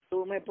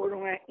me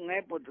pones un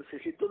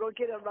hipótesis. Si tú no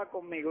quieres hablar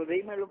conmigo,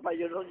 dímelo para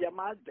yo no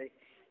llamarte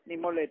ni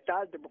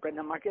molestarte, porque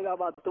nada más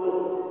quedaba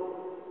tú.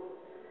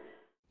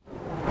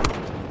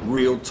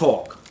 Real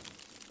talk,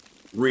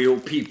 real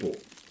people,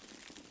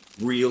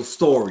 real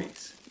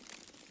stories.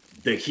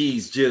 The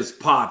He's Just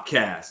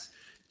podcast.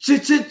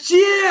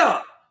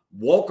 Yeah!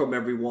 Welcome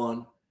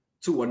everyone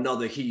to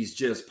another He's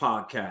Just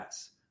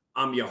podcast.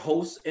 I'm your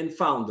host and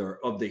founder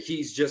of the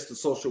He's Just a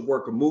Social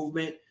Worker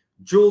movement,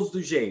 Jules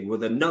Duget,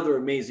 with another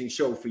amazing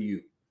show for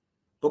you.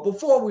 But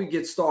before we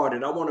get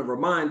started, I want to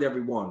remind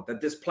everyone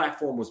that this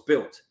platform was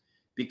built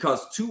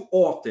because too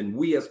often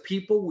we as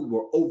people, we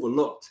were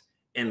overlooked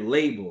and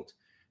labeled.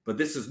 But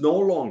this is no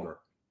longer.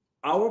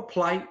 Our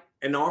plight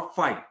and our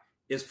fight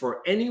is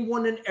for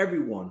anyone and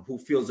everyone who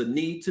feels a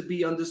need to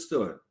be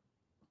understood.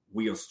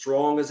 We are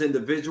strong as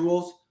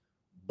individuals,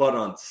 but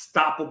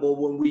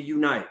unstoppable when we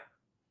unite.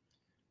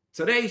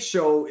 Today's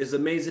show is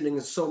amazing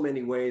in so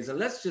many ways, and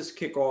let's just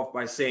kick off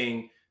by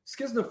saying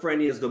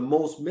schizophrenia is the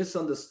most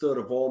misunderstood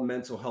of all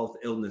mental health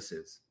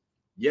illnesses,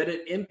 yet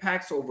it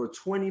impacts over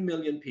 20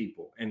 million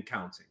people and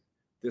counting.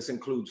 This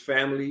includes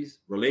families,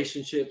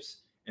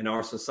 relationships, and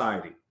our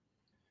society.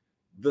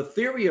 The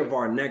theory of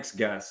our next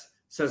guest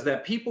says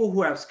that people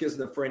who have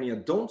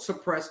schizophrenia don't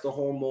suppress the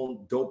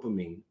hormone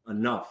dopamine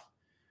enough,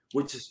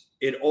 which is,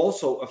 it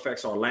also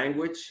affects our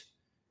language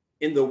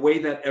in the way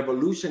that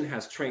evolution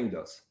has trained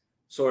us.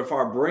 So if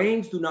our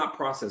brains do not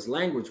process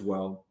language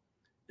well,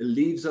 it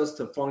leaves us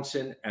to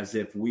function as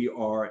if we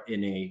are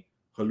in a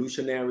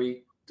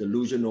hallucinatory,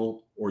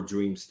 delusional, or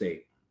dream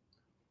state.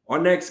 Our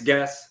next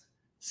guest,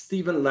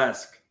 Stephen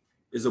Lesk,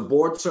 is a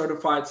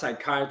board-certified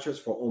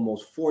psychiatrist for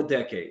almost 4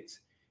 decades.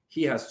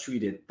 He has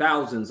treated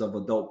thousands of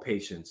adult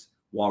patients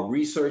while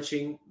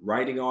researching,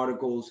 writing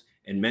articles,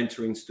 and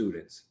mentoring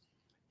students.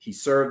 He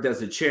served as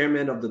the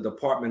chairman of the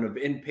Department of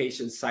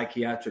Inpatient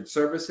Psychiatric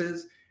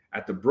Services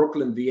at the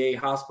Brooklyn VA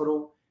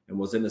Hospital and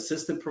was an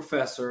assistant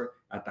professor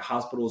at the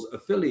hospital's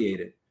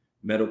affiliated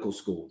medical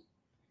school.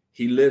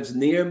 He lives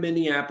near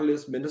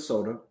Minneapolis,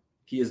 Minnesota.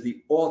 He is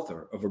the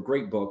author of a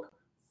great book,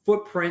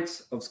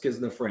 Footprints of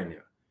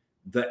Schizophrenia,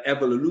 The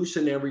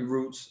Evolutionary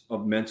Roots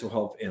of Mental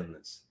Health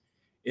Illness.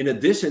 In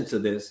addition to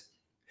this,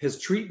 his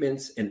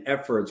treatments and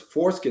efforts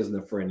for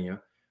schizophrenia,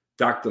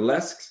 Dr.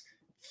 Lesk's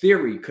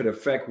theory could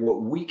affect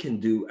what we can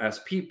do as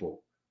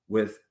people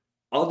with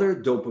other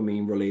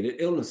dopamine-related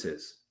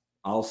illnesses,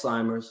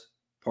 Alzheimer's,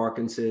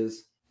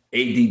 Parkinson's,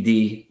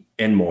 ADD,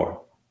 and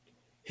more.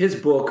 His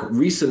book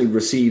recently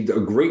received a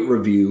great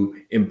review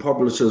in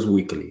Publishers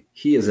Weekly.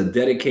 He is a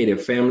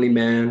dedicated family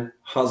man,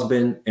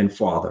 husband, and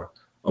father.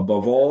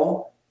 Above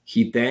all,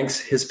 he thanks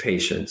his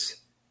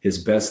patients,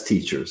 his best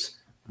teachers.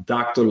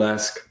 Dr.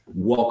 Lesk,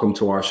 welcome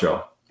to our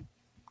show.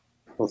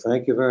 Well,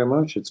 thank you very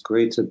much. It's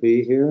great to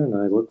be here, and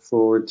I look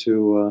forward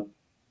to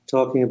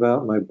talking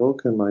about my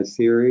book and my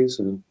theories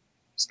and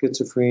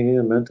schizophrenia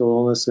and mental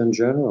illness in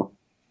general,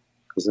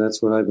 because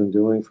that's what I've been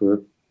doing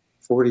for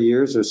 40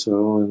 years or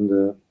so,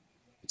 and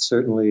it's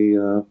certainly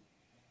a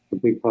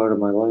big part of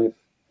my life.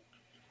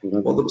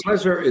 Well, the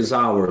pleasure is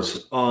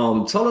ours.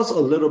 Tell us a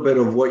little bit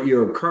of what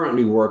you're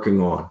currently working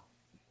on.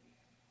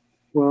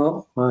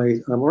 Well,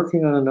 I'm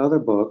working on another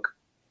book.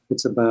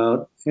 It's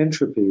about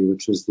entropy,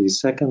 which is the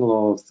second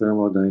law of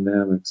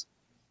thermodynamics.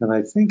 And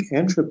I think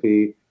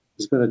entropy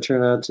is going to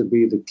turn out to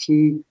be the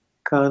key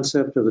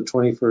concept of the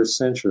 21st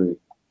century.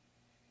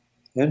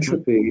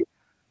 Entropy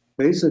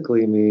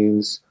basically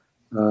means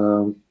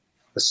a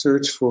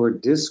search for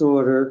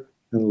disorder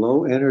and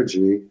low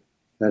energy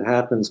that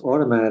happens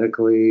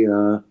automatically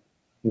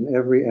in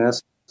every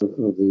aspect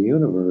of the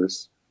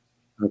universe.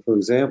 For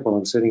example,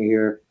 I'm sitting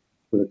here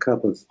with a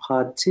cup of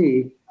hot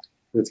tea.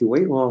 If you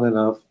wait long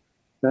enough,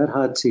 that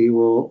hot tea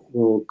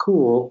will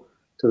cool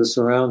to the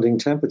surrounding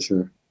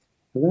temperature.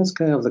 And that's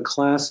kind of the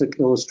classic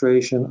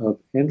illustration of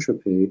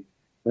entropy,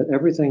 that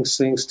everything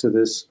sinks to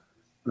this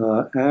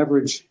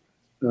average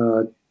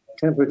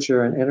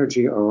temperature and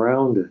energy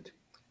around it.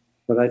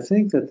 But I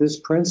think that this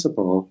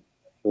principle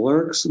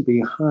lurks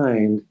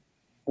behind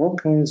all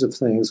kinds of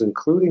things,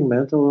 including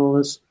mental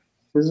illness,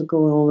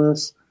 physical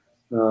illness,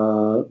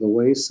 the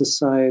way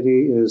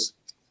society is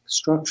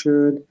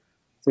structured,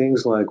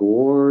 things like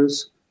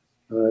wars.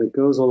 It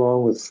goes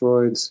along with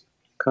Freud's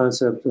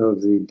concept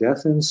of the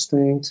death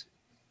instinct.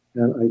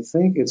 And I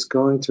think it's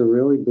going to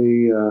really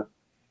be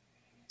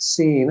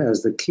seen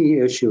as the key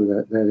issue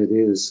that it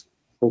is,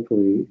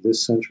 hopefully,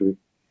 this century.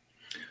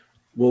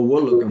 Well,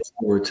 we're looking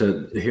forward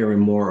to hearing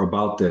more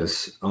about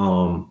this.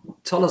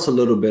 Tell us a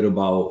little bit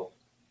about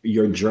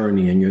your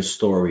journey and your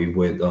story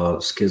with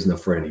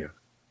schizophrenia.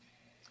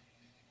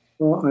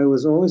 Well, I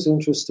was always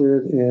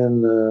interested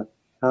in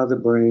how the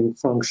brain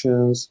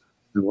functions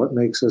and what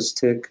makes us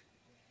tick.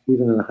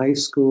 Even in high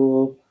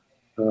school,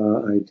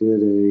 I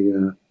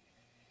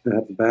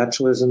have a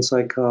bachelor's in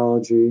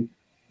psychology,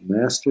 a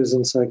master's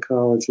in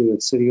psychology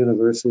at City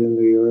University in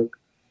New York.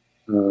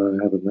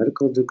 I have a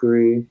medical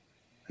degree.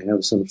 I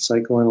have some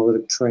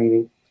psychoanalytic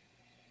training.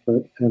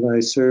 And I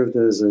served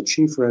as a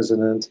chief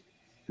resident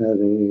at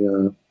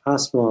a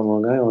hospital on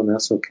Long Island,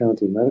 Nassau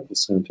County Medical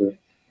Center,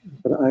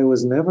 but I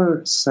was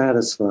never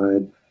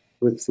satisfied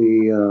with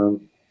the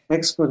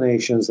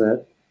explanations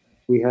that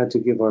we had to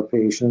give our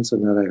patients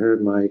and that I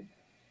heard my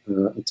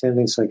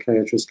attending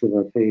psychiatrist give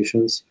our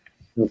patients.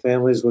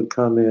 Families would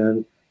come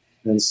in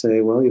and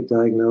say, well, you've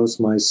diagnosed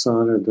my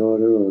son or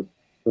daughter or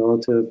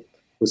relative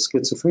with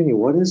schizophrenia.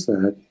 What is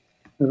that?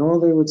 And all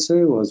they would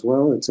say was,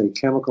 well, it's a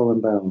chemical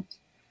imbalance,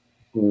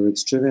 or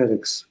it's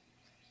genetics,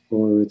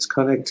 or it's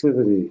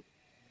connectivity.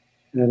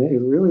 And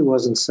it really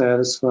wasn't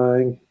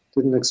satisfying,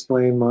 didn't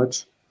explain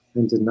much,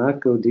 and did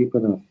not go deep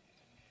enough.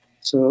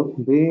 So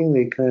being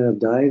the kind of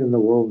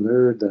dyed-in-the-wool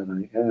nerd that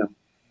I am,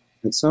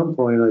 at some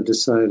point I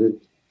decided,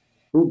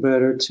 who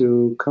better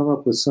to come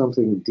up with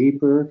something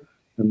deeper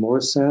and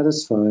more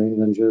satisfying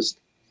than just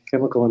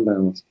chemical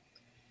imbalance.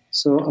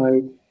 So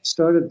I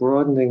started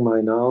broadening my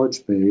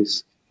knowledge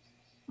base.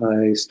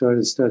 I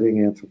started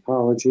studying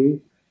anthropology,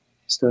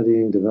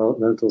 studying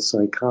developmental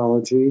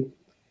psychology,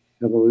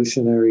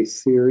 evolutionary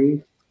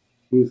theory,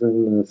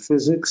 even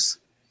physics.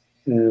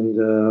 And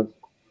of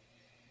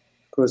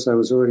course, I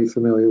was already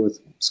familiar with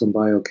some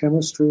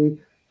biochemistry,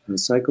 and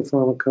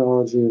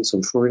psychopharmacology, and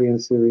some Freudian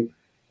theory.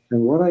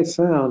 And what I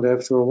found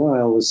after a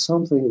while was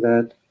something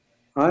that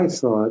I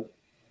thought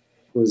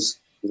was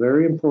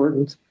very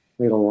important,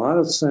 made a lot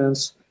of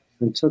sense,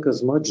 and took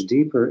us much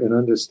deeper in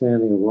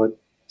understanding of what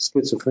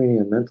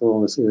schizophrenia and mental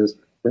illness is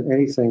than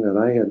anything that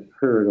I had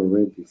heard or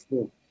read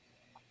before.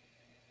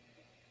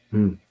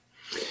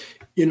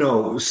 You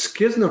know,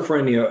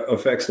 schizophrenia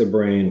affects the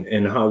brain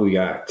and how we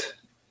act.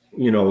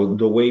 You know,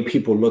 the way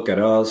people look at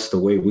us, the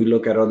way we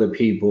look at other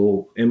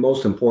people, and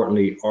most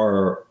importantly,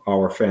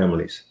 our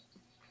families.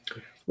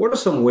 What are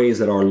some ways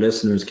that our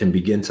listeners can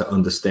begin to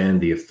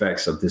understand the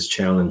effects of this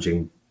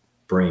challenging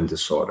brain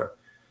disorder?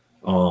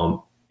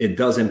 It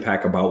does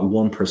impact about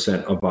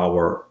 1% of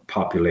our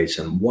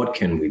population. What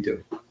can we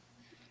do?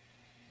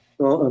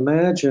 Well,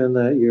 imagine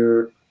that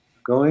you're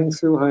going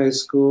through high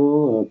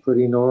school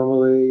pretty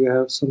normally. You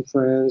have some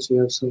friends, you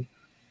have some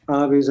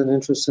hobbies and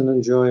interests and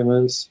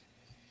enjoyments.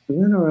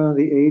 And then around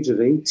the age of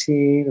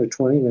 18 or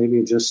 20, maybe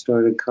you just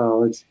started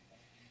college,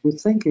 your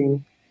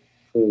thinking,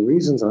 for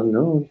reasons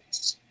unknown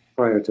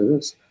prior to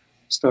this,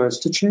 starts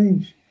to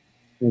change.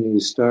 And you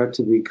start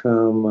to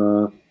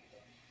become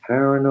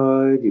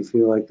paranoid. You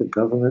feel like the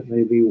government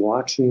may be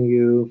watching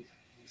you.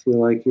 You feel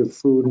like your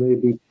food may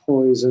be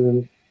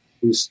poisoned.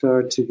 You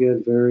start to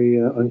get very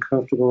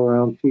uncomfortable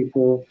around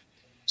people,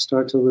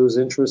 start to lose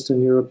interest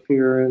in your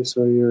appearance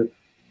or your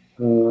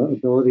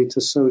ability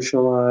to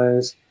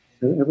socialize.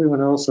 And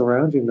everyone else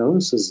around you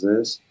notices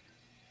this,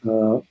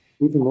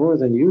 even more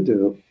than you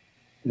do.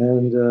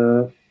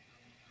 And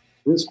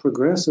this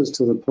progresses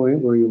to the point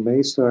where you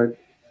may start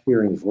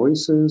hearing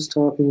voices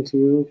talking to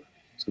you.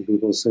 Some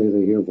people say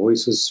they hear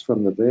voices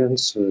from the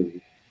vents or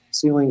the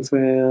ceiling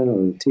fan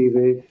or the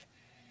TV.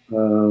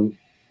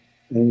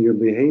 And your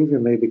behavior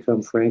may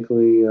become,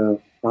 frankly, odd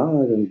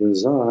and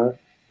bizarre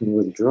and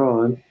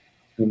withdrawn.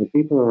 And the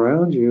people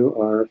around you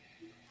are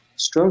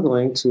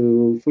struggling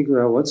to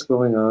figure out what's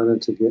going on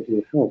and to get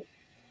you help.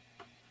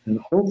 And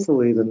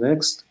hopefully the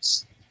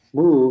next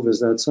move is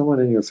that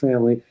someone in your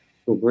family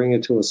will bring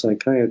it to a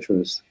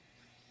psychiatrist.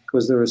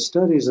 Because there are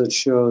studies that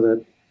show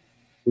that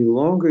the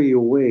longer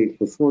you wait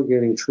before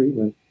getting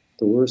treatment,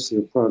 the worse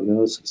your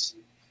prognosis.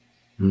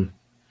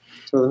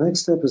 So the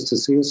next step is to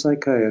see a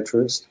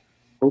psychiatrist,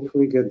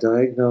 hopefully get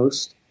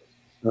diagnosed.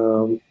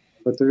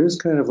 But there is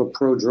kind of a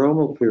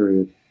prodromal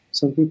period.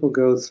 Some people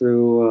go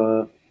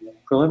through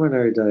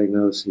preliminary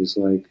diagnoses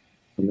like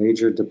a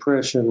major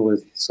depression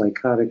with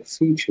psychotic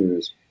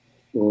features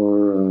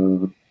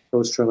or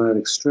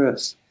post-traumatic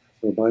stress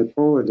or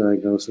bipolar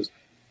diagnosis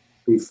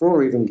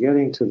before even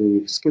getting to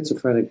the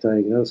schizophrenic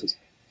diagnosis.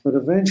 But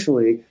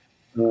eventually,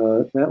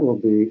 that will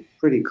be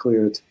pretty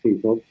clear to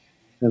people.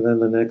 And then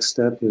the next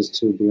step is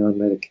to be on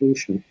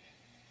medication.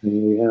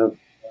 And we have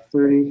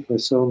 30 or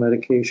so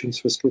medications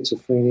for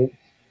schizophrenia.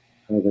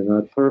 They're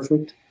not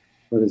perfect,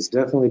 but it's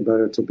definitely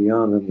better to be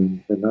on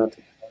them than not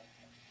to.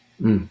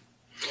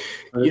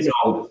 You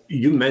know,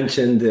 you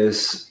mentioned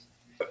this,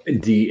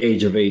 the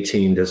age of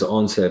 18, this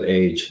onset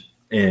age.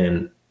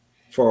 And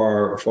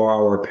for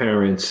our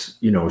parents,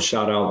 you know,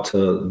 shout out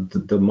to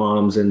the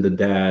moms and the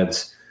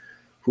dads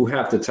who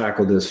have to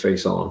tackle this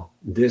face on.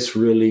 This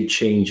really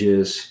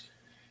changes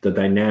the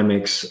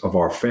dynamics of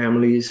our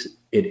families.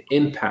 It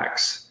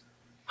impacts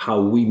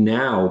how we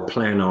now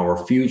plan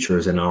our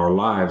futures and our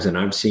lives. And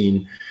I've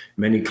seen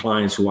many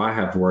clients who I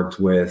have worked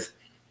with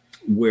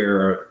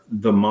where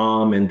the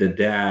mom and the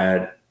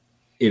dad,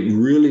 it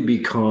really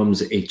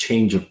becomes a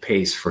change of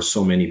pace for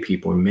so many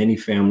people. And many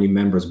family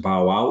members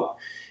bow out.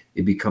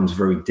 It becomes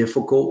very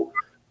difficult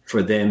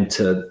for them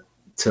to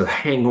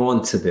hang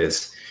on to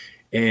this.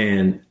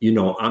 And, you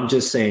know, I'm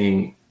just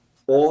saying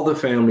all the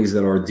families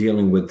that are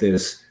dealing with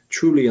this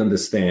truly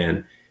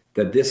understand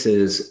that this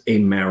is a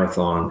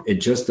marathon. It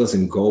just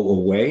doesn't go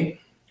away.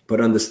 But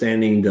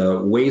understanding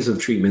the ways of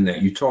treatment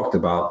that you talked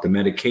about, the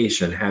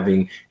medication,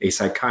 having a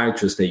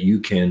psychiatrist that you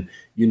can,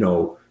 you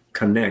know,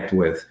 connect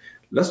with,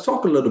 Let's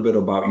talk a little bit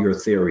about your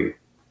theory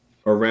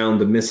around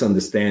the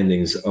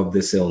misunderstandings of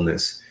this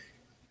illness.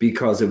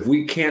 Because if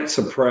we can't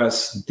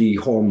suppress the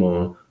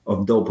hormone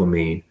of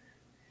dopamine,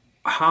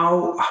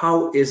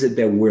 how is it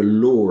that we're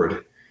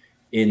lured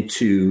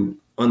into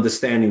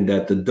understanding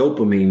that the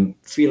dopamine,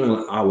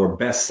 feeling our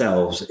best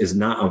selves, is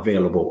not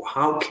available?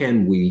 How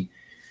can we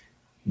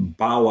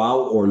bow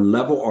out or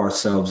level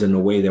ourselves in a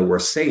way that we're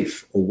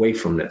safe away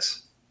from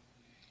this?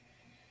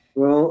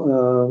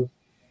 Well,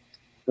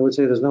 I would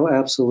say there's no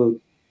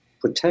absolute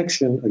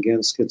protection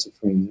against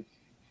schizophrenia.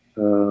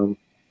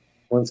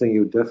 One thing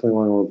you definitely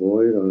want to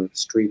avoid are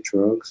street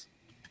drugs.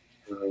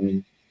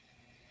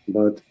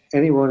 But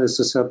anyone is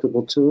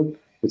susceptible to it.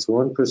 It's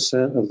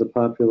 1% of the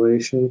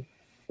population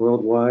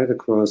worldwide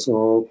across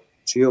all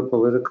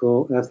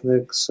geopolitical,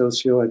 ethnic,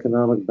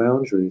 socioeconomic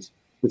boundaries,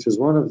 which is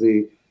one of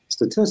the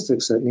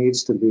statistics that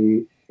needs to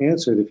be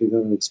answered if you're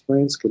going to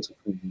explain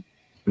schizophrenia.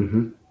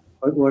 Mm-hmm.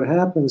 But what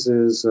happens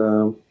is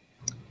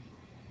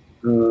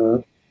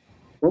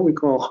what we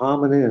call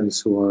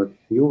hominins, who are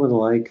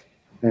human-like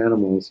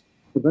animals,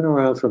 have been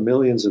around for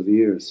millions of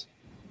years,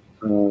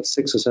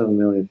 6 or 7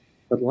 million.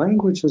 But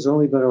language has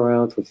only been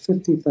around for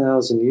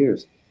 50,000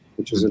 years,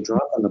 which is a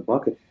drop in the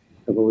bucket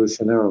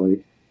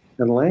evolutionarily.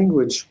 And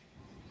language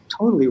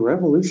totally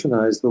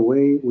revolutionized the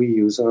way we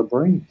use our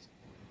brains.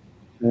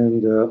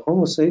 And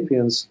Homo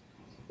sapiens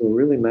were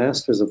really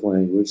masters of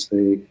language.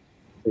 They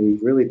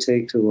really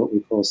take to what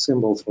we call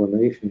symbol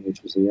formation, which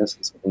is the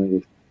essence of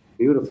language,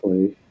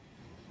 beautifully.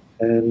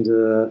 And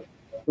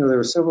there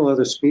are several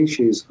other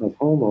species of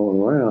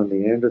Homo around,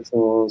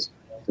 Neanderthals,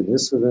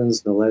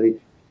 Denisovans, Naledi.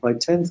 By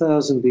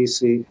 10,000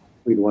 BC,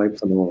 we'd wipe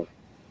them all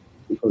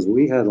because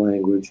we had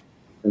language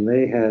and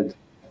they had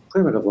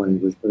primitive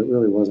language, but it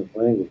really wasn't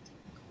language.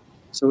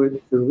 So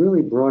it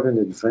really brought an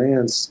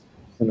advance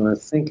in our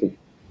thinking.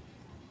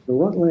 And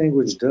what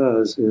language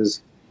does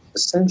is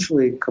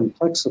essentially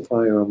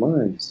complexify our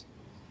minds.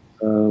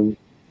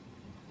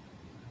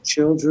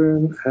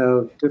 Children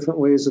have different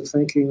ways of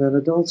thinking than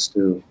adults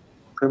do.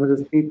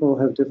 Primitive people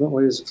have different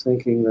ways of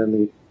thinking than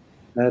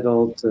the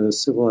adult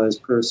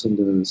civilized person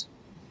does.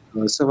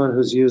 Someone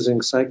who's using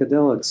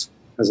psychedelics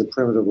has a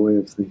primitive way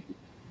of thinking.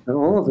 And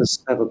all of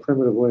us have a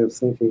primitive way of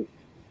thinking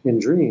in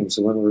dreams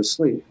when we're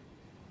asleep.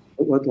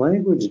 But what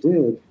language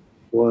did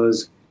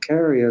was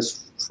carry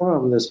us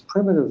from this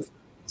primitive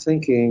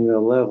thinking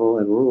level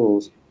and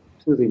rules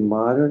to the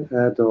modern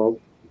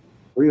adult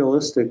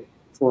realistic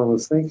form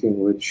of thinking,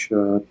 which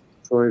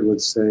Freud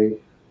would say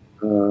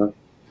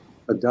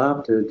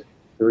adopted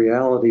the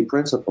reality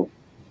principle.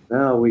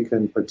 Now we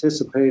can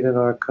participate in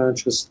our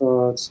conscious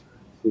thoughts,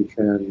 we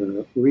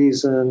can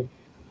reason,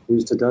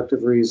 use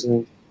deductive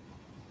reasoning,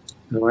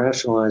 and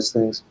rationalize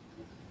things.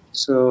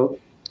 So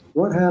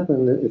what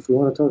happened, if we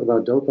want to talk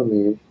about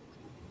dopamine,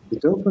 the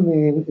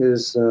dopamine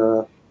is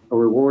a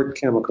reward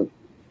chemical.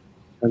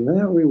 And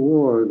that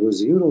reward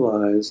was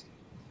utilized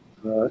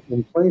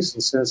in place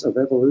and sense of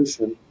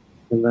evolution,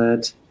 in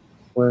that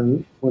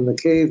when the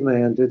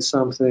caveman did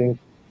something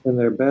in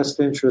their best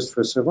interest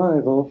for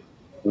survival,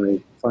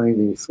 like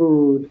finding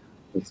food,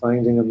 or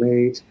finding a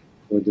mate,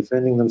 or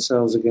defending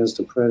themselves against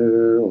a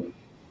predator, or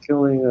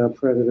killing a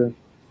predator,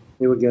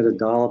 they would get a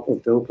dollop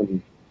of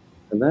dopamine.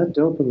 And that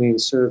dopamine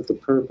served the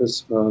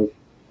purpose of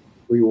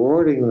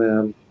rewarding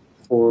them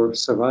for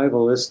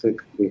survivalistic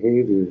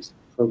behaviors,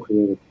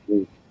 procreative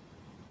behaviors.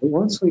 But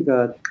once we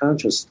got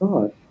conscious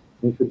thought,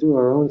 we could do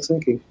our own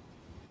thinking,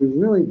 we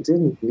really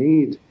didn't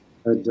need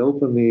a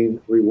dopamine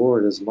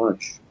reward as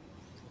much.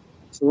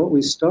 So what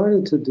we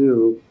started to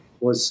do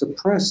was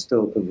suppress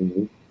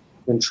dopamine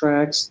in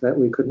tracks that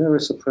we could never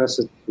suppress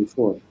it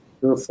before.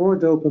 There are 4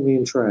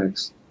 dopamine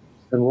tracks,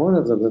 and one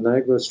of them, the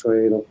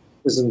nigrostriatal,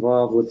 is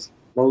involved with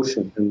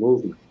motion and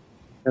movement.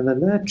 And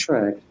in that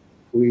track,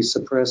 we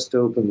suppress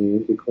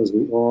dopamine because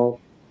we all,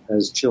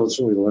 as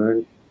children, we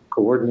learn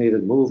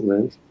coordinated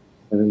movement,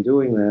 and in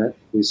doing that,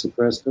 we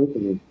suppress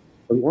dopamine.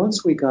 But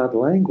once we got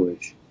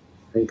language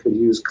and could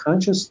use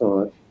conscious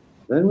thought,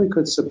 then we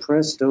could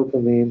suppress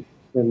dopamine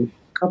in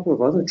a couple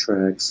of other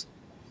tracks,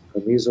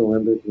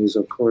 mesolimbic,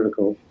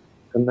 mesocortical,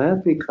 and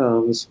that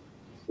becomes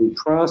the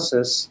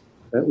process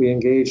that we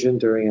engage in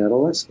during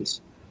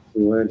adolescence.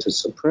 We learn to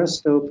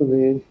suppress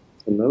dopamine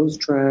in those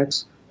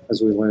tracks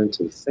as we learn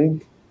to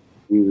think,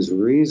 use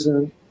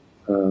reason.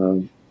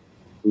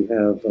 We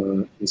have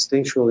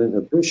instinctual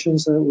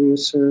inhibitions that we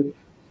assert,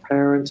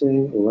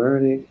 parenting,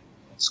 learning,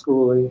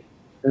 schooling,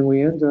 and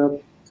we end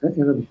up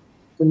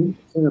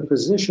in a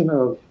position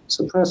of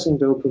suppressing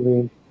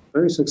dopamine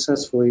very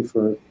successfully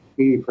for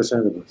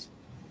 80% of us.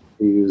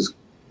 We use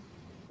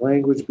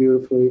language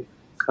beautifully,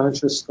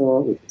 conscious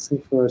thought, we can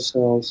think for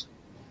ourselves.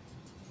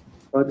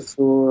 But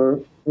for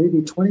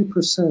maybe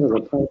 20% of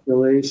the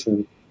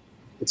population,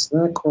 it's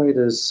not quite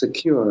as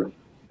secure,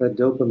 that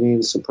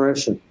dopamine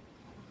suppression.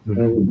 Mm-hmm.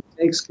 And when you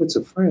take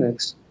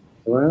schizophrenics,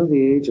 around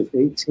the age of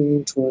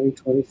 18, 20,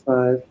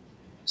 25,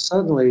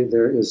 suddenly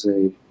there is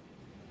a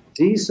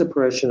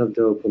desuppression of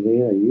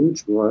dopamine, a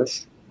huge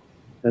rush,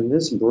 and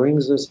this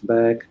brings us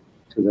back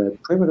to that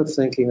primitive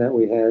thinking that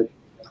we had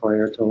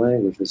prior to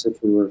language, as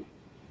if we were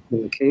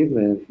in the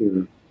caveman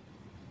era.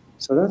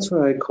 So that's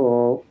what I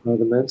call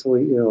the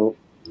mentally ill.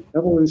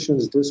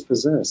 Evolution's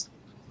dispossessed.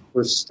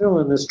 We're still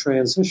in this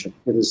transition.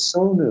 It is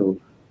so new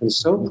and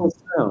so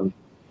profound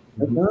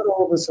that not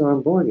all of us are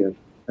on board yet.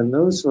 And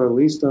those who are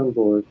least on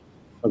board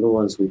are the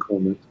ones we call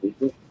mentally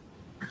ill.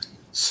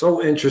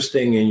 So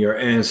interesting in your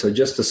answer.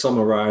 Just to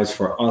summarize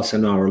for us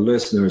and our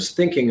listeners,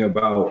 thinking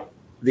about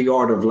the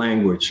art of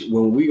language,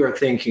 when we are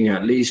thinking,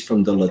 at least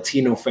from the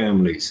Latino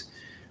families,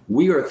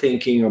 we are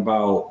thinking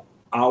about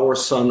our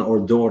son or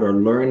daughter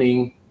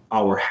learning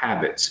our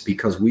habits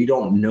because we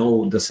don't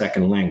know the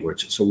second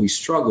language. So we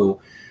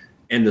struggle,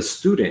 and the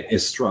student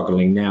is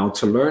struggling now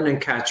to learn and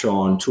catch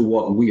on to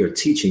what we are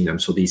teaching them.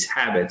 So these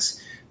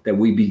habits that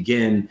we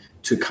begin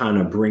to kind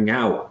of bring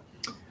out.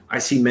 I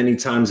see many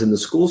times in the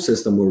school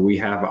system where we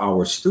have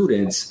our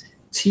students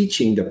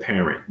teaching the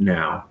parent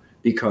now,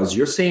 because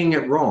you're saying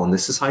it wrong.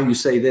 This is how you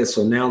say this.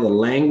 So now the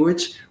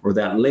language or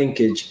that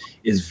linkage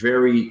is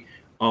very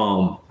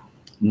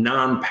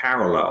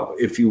non-parallel,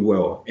 if you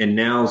will. And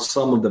now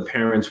some of the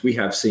parents we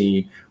have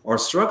seen are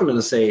struggling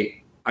to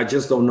say, I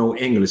just don't know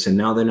English. And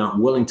now they're not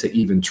willing to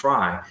even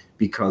try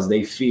because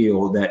they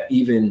feel that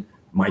even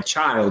my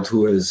child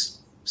who is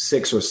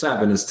 6 or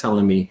 7 is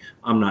telling me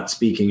I'm not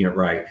speaking it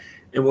right.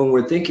 And when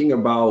we're thinking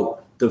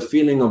about the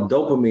feeling of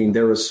dopamine,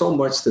 there is so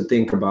much to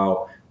think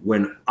about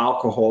when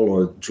alcohol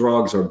or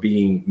drugs are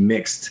being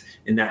mixed,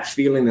 and that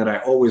feeling that I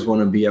always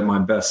want to be at my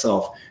best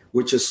self,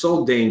 which is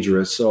so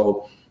dangerous.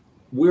 So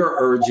we're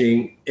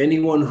urging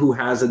anyone who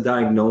has a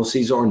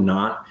diagnosis or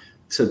not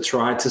to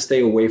try to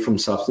stay away from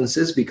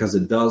substances because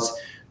it does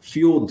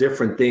fuel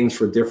different things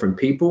for different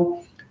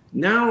people.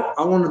 Now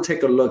I want to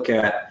take a look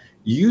at,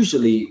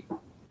 usually,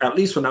 at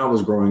least when I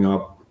was growing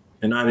up,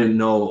 and I didn't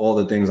know all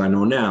the things I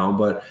know now,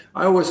 but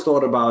I always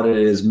thought about it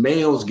as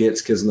males get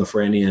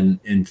schizophrenia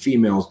and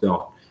females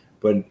don't.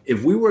 But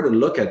if we were to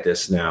look at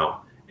this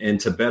now and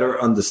to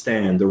better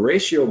understand the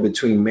ratio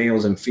between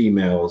males and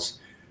females,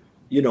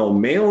 you know,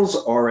 males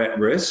are at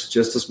risk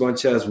just as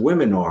much as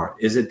women are.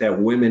 Is it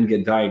that women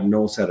get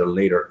diagnosed at a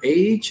later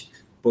age,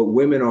 but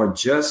women are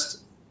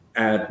just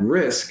at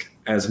risk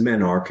as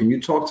men are? Can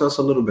you talk to us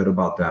a little bit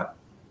about that?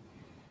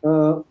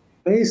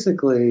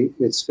 Basically,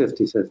 it's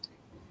 50-50.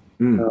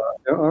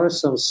 There are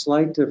some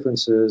slight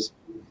differences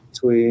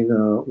between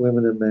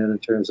women and men in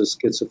terms of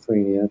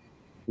schizophrenia.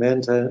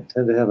 Men tend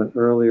to have an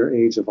earlier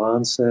age of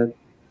onset.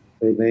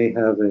 They may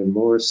have a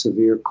more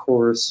severe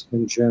course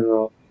in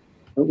general.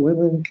 But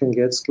women can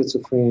get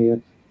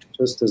schizophrenia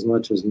just as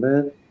much as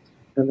men,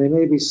 and they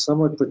may be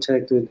somewhat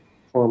protected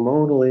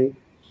hormonally.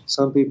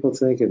 Some people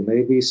think it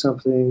may be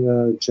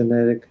something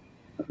genetic.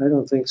 I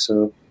don't think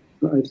so.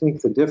 I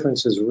think the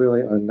differences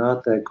really are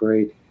not that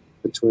great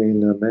between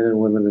men and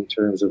women in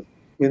terms of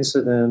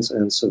incidence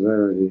and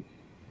severity.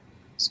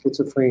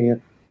 Schizophrenia,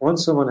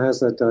 once someone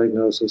has that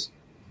diagnosis,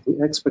 the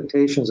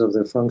expectations of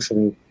their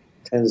functioning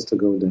tends to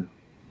go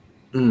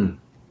down.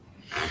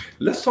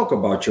 Let's talk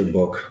about your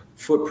book,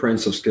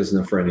 Footprints of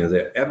Schizophrenia,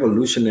 the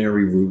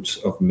evolutionary roots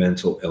of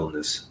mental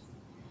illness.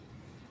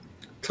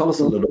 Tell us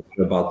a little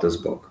bit about this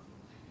book.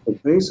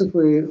 But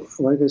basically,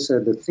 like I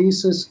said, the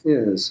thesis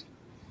is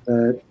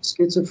that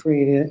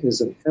schizophrenia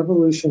is an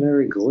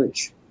evolutionary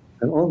glitch,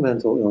 and all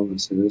mental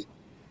illnesses,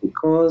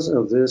 because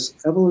of this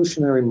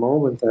evolutionary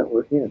moment that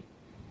we're in.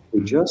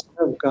 We just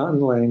have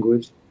gotten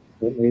language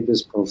that made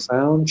this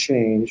profound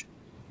change,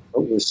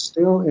 but we're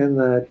still in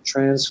that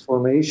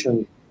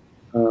transformation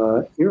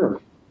era,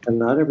 and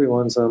not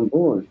everyone's on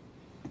board.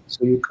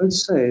 So you could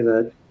say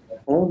that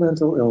all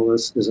mental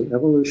illness is an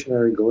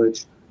evolutionary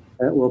glitch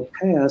that will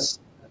pass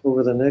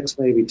over the next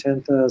maybe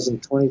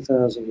 10,000,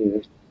 20,000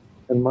 years.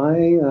 And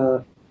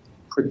my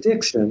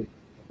prediction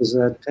is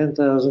that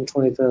 10,000,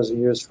 20,000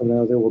 years from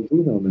now, there will be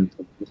no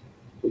mental illness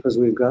because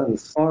we've gotten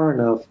far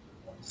enough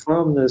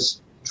from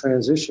this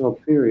transitional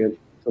period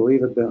to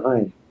leave it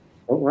behind.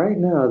 But right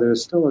now,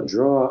 there's still a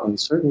draw on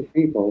certain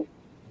people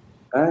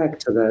back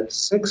to that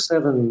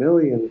 6-7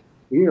 million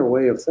year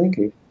way of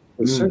thinking,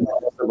 which certainly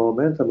has the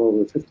momentum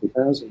over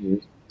 50,000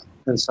 years.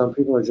 And some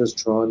people are just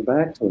drawn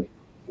back to it.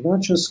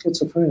 Not just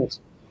schizophrenics,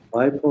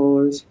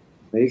 bipolars,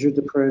 major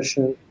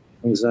depression,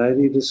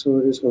 anxiety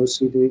disorders,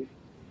 OCD,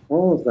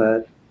 all of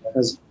that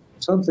has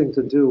something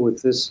to do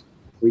with this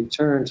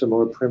return to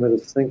more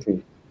primitive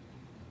thinking.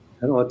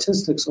 And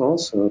autistics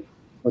also.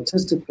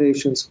 Autistic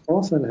patients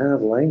often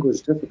have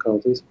language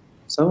difficulties.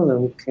 Some of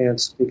them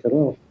can't speak at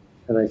all.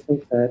 And I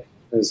think that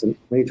has a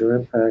major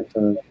impact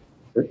on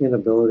their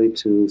inability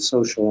to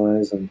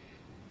socialize and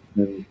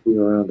be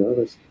around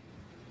others.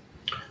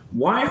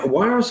 Why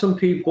are some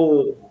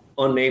people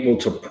unable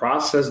to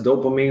process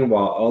dopamine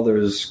while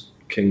others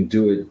can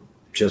do it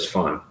just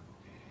fine?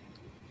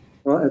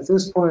 Well, at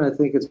this point, I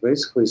think it's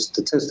basically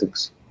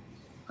statistics.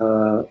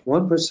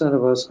 1%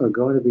 of us are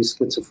going to be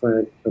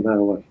schizophrenic no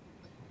matter what.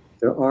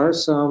 There are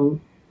some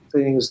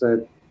things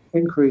that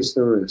increase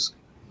the risk.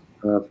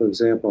 For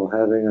example,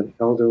 having an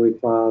elderly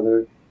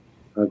father,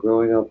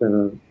 growing up in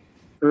an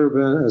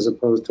urban as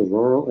opposed to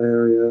rural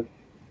area,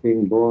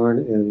 being born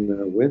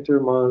in winter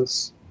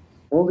months,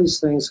 All these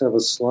things have a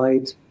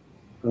slight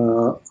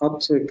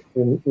uptick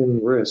in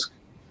risk.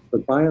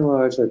 But by and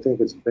large, I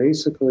think it's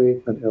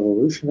basically an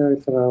evolutionary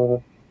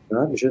phenomenon,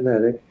 not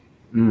genetic.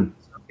 Some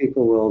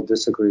people will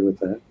disagree with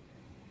that.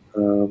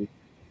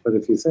 But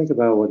if you think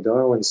about what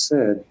Darwin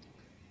said,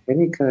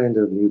 any kind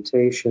of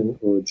mutation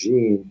or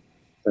gene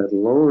that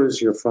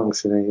lowers your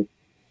functioning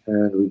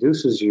and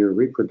reduces your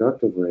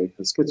reproductive rate,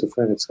 and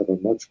schizophrenics have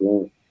a much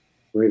lower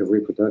rate of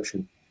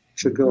reproduction,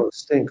 should go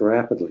extinct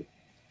rapidly.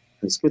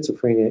 And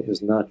schizophrenia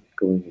is not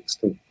going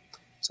extinct.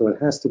 So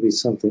it has to be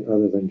something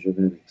other than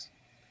genetics.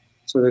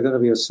 So there are going to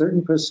be a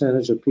certain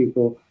percentage of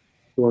people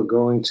who are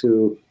going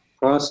to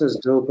process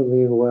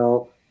dopamine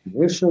well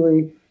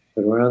initially,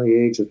 but around the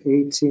age of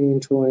 18,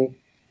 20,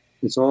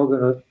 it's all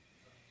going to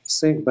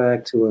sink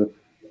back to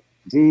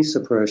a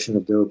desuppression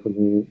of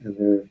dopamine, and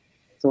their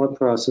thought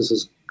process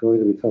is going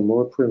to become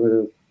more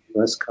primitive,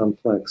 less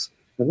complex.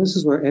 And this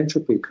is where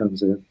entropy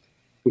comes in,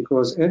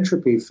 because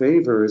entropy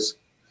favors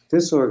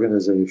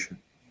disorganization.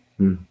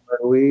 When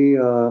we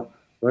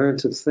learn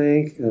to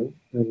think and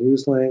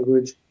use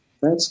language,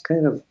 that's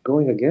kind of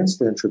going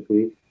against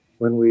entropy.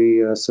 When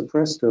we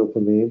suppress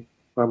dopamine,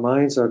 our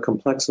minds are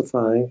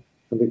complexifying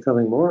and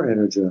becoming more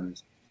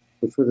energized.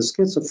 But for the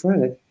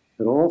schizophrenic,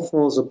 it all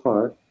falls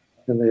apart,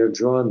 and they are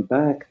drawn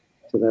back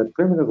to that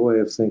primitive way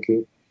of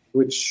thinking,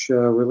 which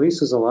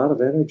releases a lot of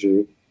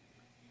energy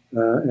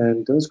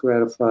and does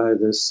gratify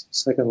this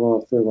second law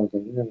of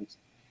thermodynamics,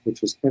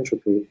 which is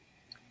entropy.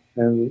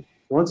 And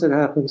once it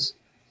happens,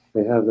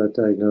 they have that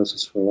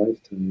diagnosis for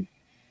life to me.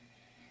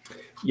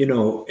 You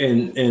know,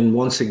 and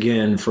once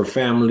again, for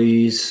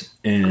families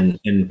and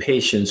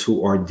patients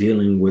who are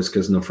dealing with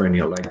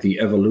schizophrenia, like the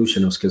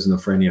evolution of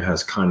schizophrenia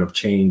has kind of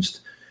changed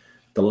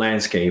the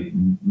landscape.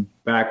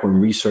 Back when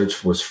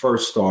research was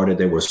first started,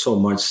 there was so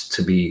much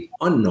to be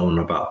unknown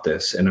about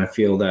this. And I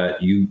feel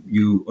that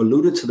you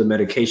alluded to the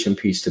medication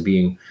piece to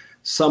being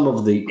some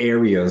of the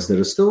areas that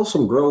are still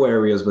some grow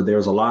areas, but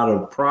there's a lot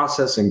of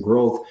process and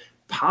growth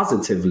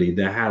positively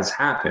that has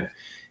happened.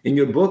 In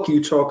your book,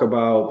 you talk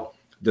about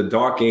the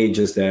dark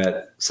ages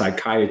that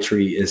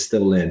psychiatry is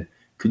still in.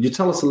 Could you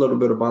tell us a little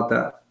bit about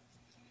that?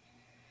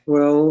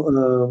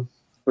 Well,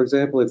 for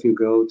example, if you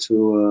go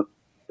to a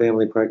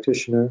family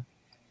practitioner,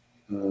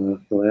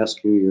 he'll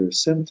ask you your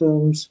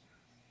symptoms,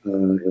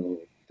 he'll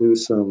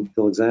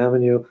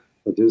examine you,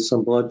 he'll do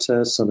some blood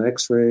tests, some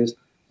x-rays,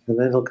 and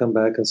then he'll come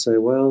back and say,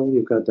 well,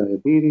 you've got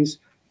diabetes,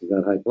 you've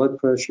got high blood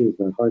pressure, you've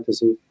got heart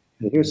disease,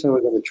 and here's how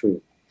we're going to treat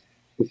it.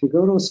 If you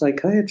go to a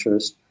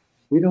psychiatrist,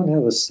 we don't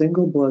have a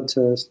single blood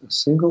test, a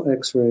single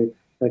x-ray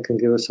that can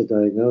give us a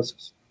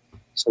diagnosis.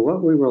 So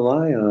what we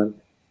rely on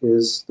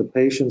is the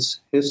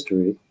patient's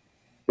history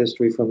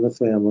from the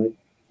family,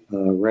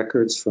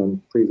 records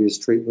from previous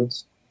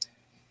treatments.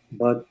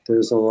 But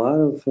there's a lot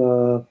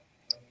of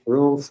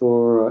room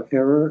for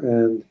error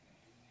and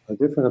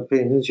different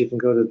opinions. You can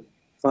go to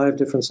 5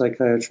 different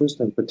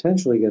psychiatrists and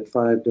potentially get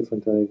 5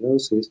 different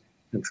diagnoses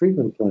and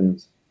treatment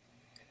plans.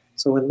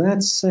 So in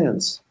that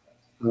sense,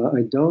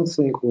 I don't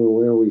think we're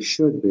where we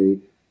should be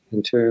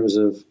in terms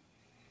of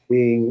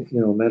being,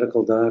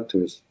 medical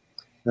doctors.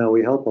 Now,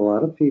 we help a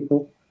lot of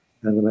people,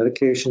 and the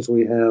medications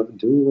we have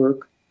do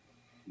work,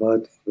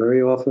 but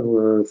very often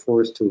we're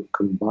forced to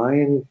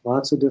combine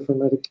lots of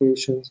different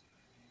medications.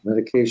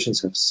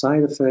 Medications have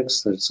side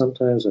effects that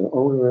sometimes are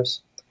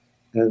onerous,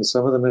 and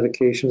some of the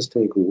medications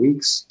take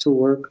weeks to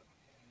work.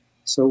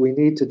 So we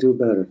need to do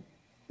better.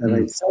 And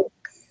I think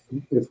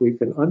if we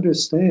can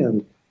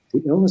understand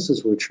the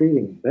illnesses we're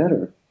treating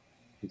better,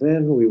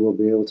 then we will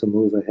be able to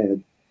move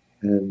ahead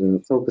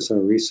and focus our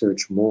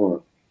research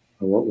more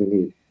on what we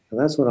need. And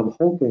that's what I'm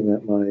hoping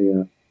that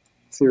my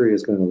theory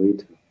is going to lead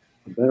to,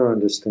 a better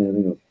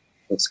understanding of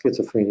what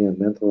schizophrenia and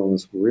mental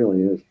illness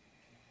really is.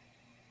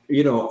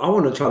 I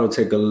want to try to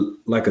take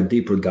a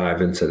deeper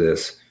dive into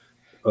this.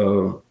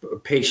 A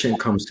patient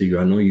comes to you.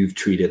 I know you've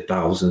treated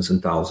thousands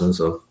and thousands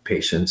of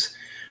patients.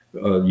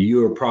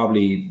 You're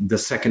probably the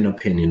second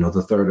opinion or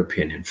the third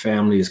opinion.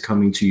 Family is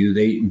coming to you.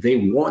 They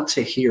want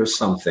to hear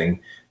something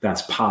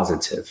that's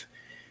positive.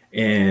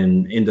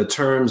 And in the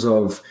terms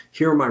of,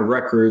 here are my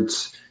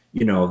records,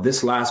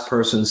 this last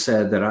person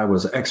said that I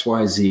was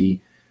XYZ.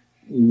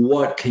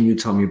 What can you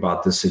tell me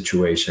about this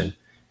situation?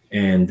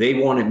 And they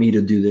wanted me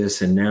to do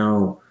this. And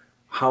now,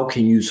 how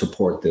can you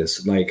support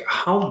this? Like,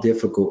 how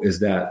difficult is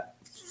that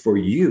for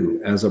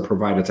you as a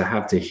provider to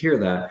have to hear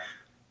that?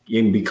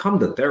 You become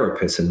the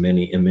therapist in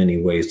many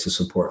ways to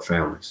support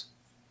families.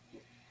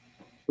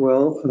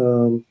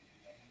 Well,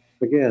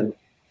 again,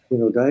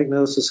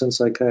 diagnosis in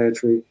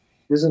psychiatry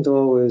isn't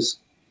always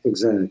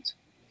exact,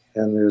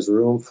 and there's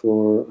room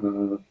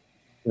for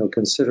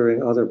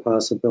considering other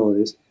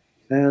possibilities.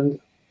 And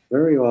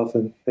very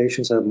often,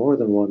 patients have more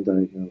than one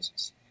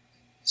diagnosis.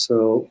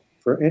 So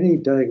for any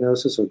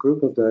diagnosis or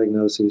group of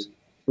diagnoses,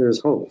 there's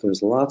hope.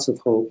 There's lots of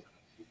hope.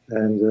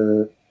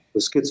 And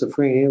with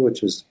schizophrenia,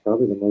 which is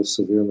probably the most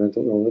severe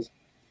mental illness,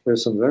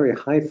 there's some very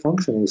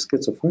high-functioning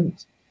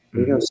schizophrenics.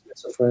 We have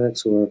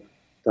schizophrenics who are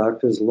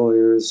doctors,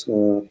 lawyers,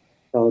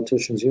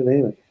 politicians, you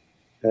name it.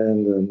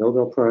 and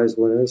Nobel Prize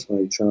winners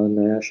like John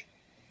Nash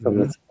from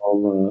the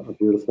film A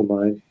Beautiful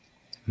Mind.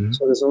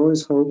 So there's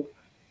always hope,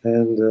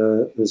 and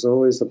there's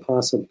always the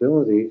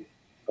possibility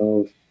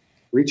of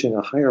reaching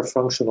a higher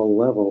functional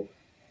level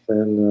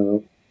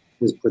than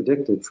is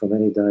predicted from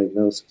any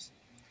diagnosis.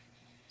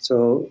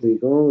 So the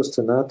goal is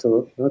to not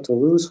to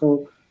lose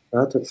hope,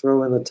 not to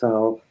throw in the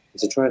towel, and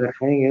to try to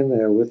hang in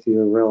there with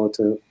your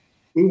relative,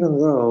 even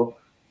though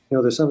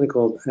there's something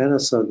called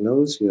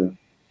anosognosia,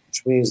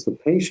 which means the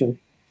patient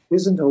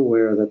isn't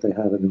aware that they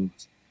have an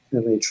illness,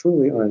 and they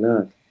truly are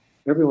not.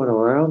 Everyone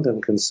around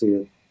them can see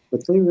it,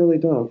 but they really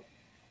don't.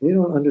 They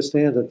don't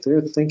understand that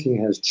their thinking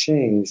has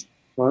changed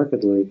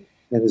markedly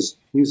and is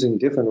using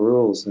different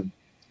rules than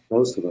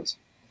most of us.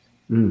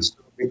 So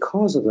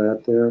because of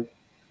that, they're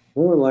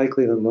more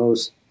likely than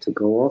most to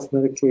go off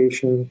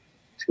medication,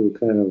 to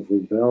kind of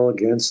rebel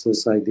against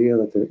this idea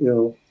that they're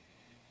ill,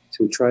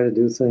 to try to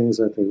do things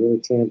that they really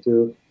can't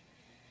do.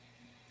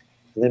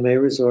 And they may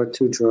resort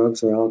to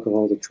drugs or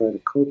alcohol to try to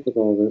cope with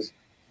all this,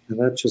 and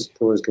that just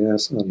pours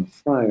gas on the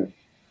fire.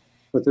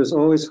 But there's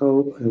always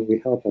hope, and we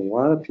help a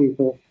lot of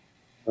people.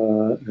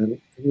 And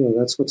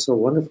that's what's so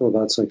wonderful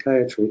about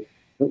psychiatry,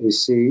 that we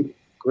see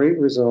great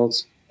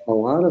results a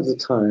lot of the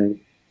time,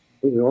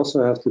 but we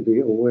also have to be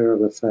aware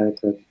of the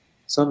fact that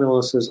some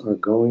illnesses are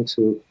going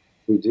to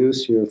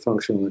reduce your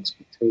functional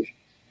expectations.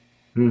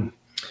 And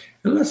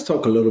let's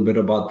talk a little bit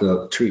about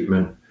the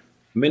treatment.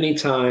 Many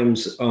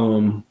times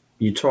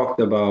you talked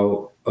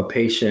about a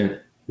patient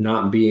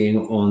not being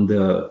on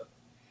the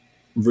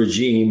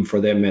regime for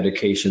their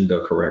medication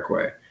the correct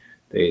way.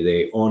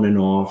 They on and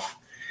off,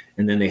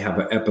 and then they have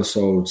an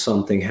episode,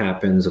 something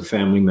happens, a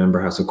family member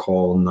has to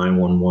call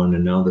 911,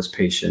 and now this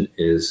patient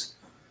is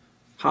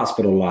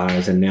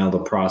hospitalized, and now the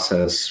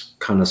process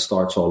kind of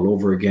starts all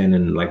over again.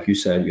 And like you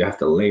said, you have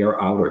to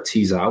layer out or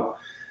tease out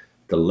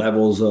the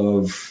levels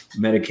of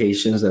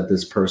medications that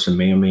this person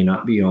may or may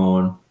not be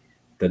on,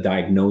 the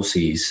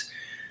diagnoses.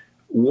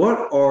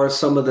 What are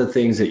some of the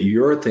things that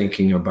you're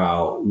thinking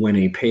about when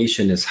a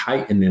patient is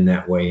heightened in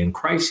that way in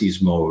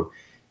crisis mode?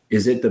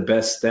 Is it the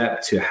best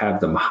step to have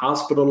them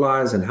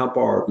hospitalized, and help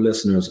our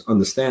listeners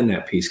understand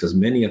that piece? Because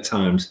many a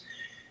times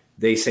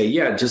they say,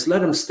 yeah, just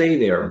let them stay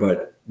there,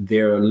 but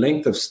their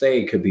length of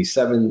stay could be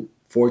 7,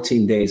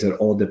 14 days. It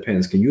all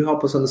depends. Can you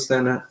help us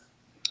understand that?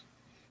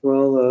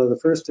 Well, the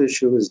first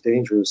issue is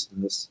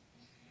dangerousness.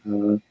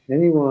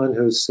 Anyone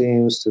who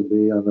seems to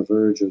be on the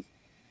verge of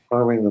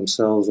harming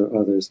themselves or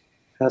others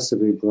has to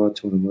be brought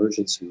to an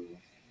emergency room,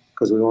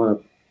 because we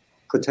want to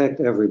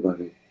protect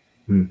everybody.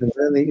 And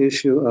then the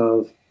issue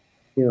of,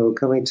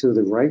 coming to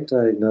the right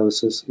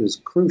diagnosis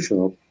is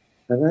crucial,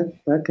 and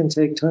that can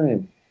take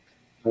time.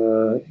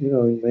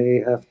 You may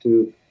have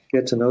to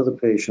get to know the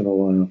patient a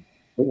while.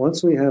 But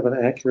once we have an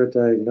accurate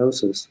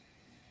diagnosis,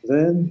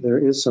 then there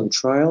is some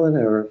trial and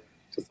error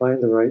to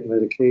find the right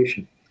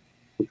medication,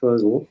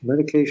 because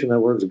medication that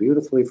works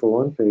beautifully for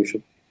one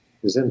patient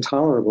is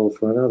intolerable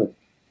for another.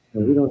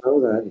 And we don't know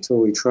that until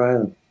we try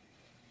them.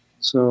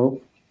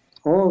 So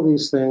all of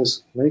these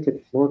things make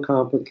it more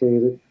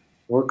complicated,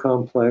 more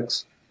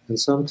complex, and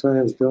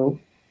sometimes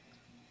don't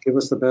give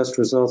us the best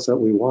results that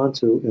we want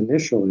to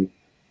initially.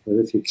 But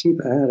if you keep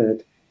at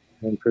it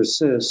and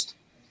persist,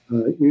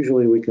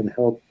 usually we can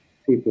help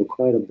people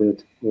quite a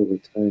bit over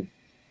time.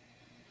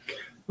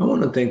 I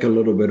want to think a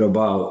little bit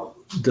about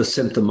the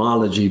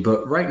symptomology,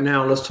 but right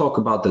now let's talk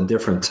about the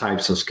different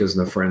types of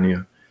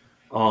schizophrenia.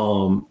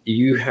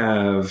 You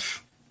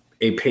have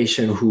a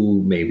patient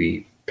who may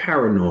be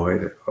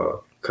paranoid,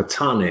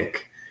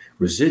 catonic,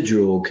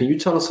 residual. Can you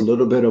tell us a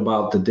little bit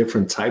about the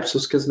different types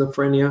of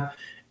schizophrenia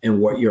and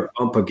what you're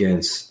up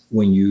against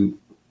when you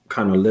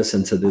kind of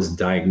listen to this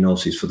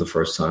diagnosis for the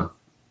first time?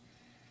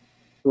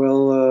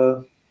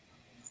 Well,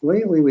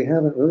 lately we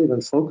haven't really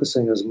been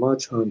focusing as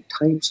much on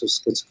types of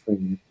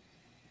schizophrenia,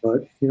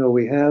 but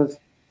we have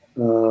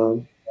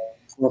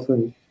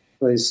often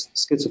placed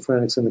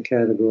schizophrenics in the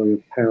category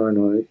of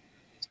paranoid,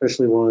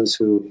 especially ones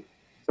who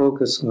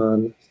focus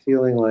on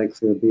feeling like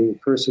they're being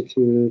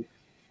persecuted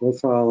or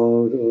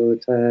followed or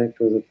attacked,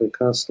 or that they're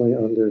constantly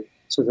under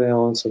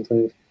surveillance and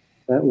things.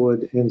 That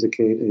would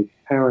indicate a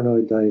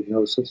paranoid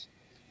diagnosis.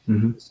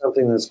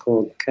 Something that's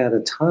called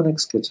catatonic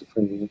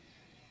schizophrenia,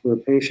 where a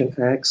patient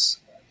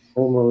acts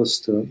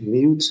almost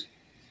mute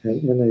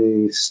and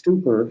in a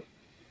stupor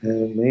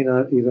and may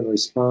not even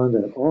respond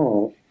at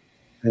all.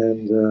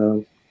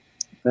 And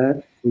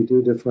that we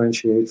do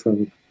differentiate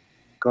from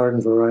garden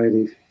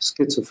variety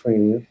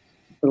schizophrenia.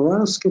 But a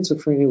lot of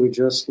schizophrenia we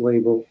just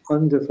label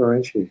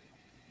undifferentiated.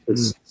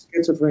 It's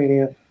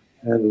schizophrenia,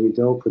 and we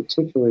don't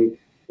particularly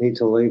need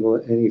to label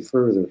it any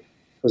further.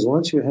 Because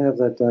once you have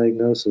that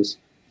diagnosis,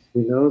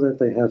 we know that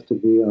they have to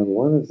be on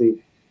one of the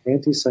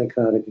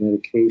antipsychotic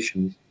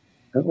medications.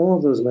 And all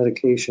of those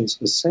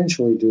medications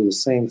essentially do the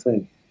same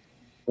thing.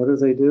 What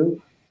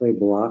do? They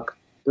block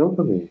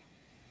dopamine,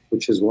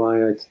 which is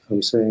why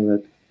I'm saying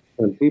that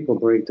when people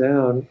break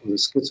down with a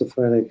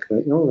schizophrenic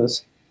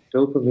illness,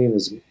 dopamine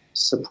is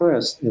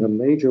suppressed in a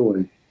major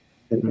way.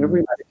 And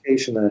every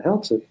medication that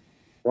helps it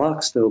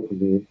blocks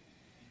dopamine.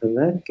 And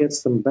that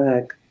gets them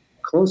back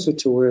closer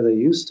to where they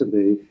used to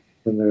be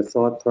in their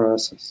thought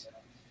process.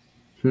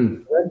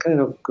 That kind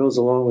of goes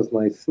along with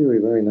my theory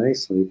very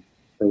nicely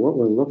that what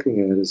we're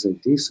looking at is a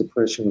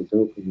desuppression of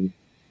dopamine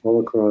all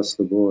across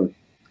the board.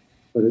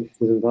 But it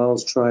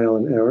involves trial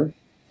and error.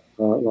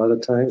 A lot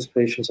of times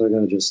patients are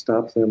going to just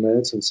stop their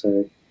meds and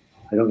say,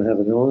 I don't have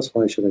an illness,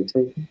 why should I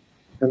take them?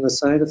 And the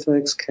side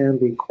effects can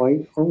be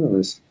quite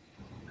onerous.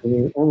 I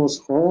mean,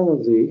 almost all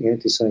of the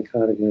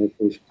antipsychotic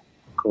medications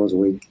cause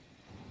weight,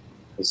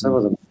 and some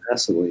of them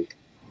massive weight.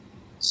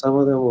 Some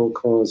of them will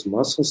cause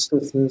muscle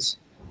stiffness.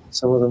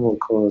 Some of them will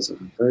cause a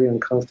very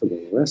uncomfortable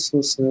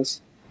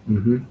restlessness.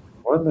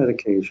 One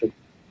medication,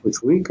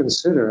 which we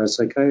consider as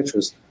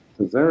psychiatrists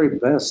the very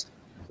best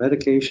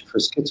medication for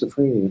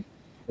schizophrenia,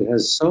 it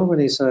has so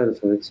many side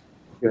effects.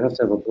 You have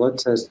to have a blood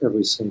test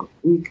every single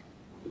week.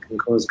 It can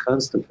cause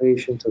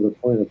constipation to the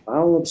point of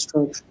bowel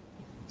obstruction,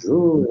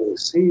 drooling,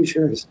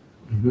 seizures,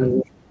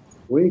 and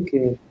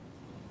waking.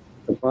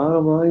 The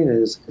bottom line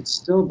is it's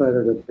still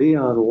better to be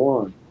on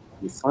one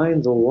and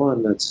find the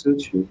one that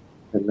suits you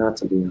than not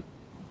to be on.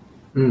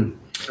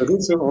 So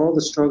these are all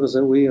the struggles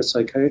that we as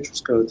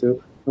psychiatrists go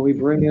through, and we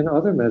bring in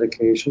other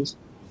medications.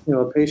 You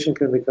know, a patient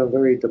can become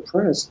very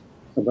depressed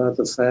about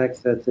the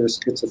fact that they're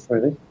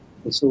schizophrenic,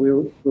 and so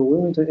we're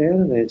willing to add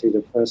an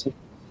antidepressant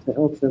to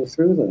help them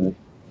through that.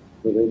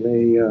 Or they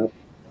may have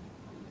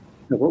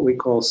what we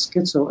call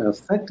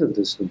schizoaffective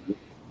disorder,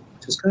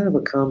 which is kind of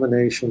a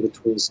combination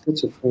between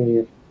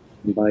schizophrenia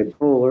and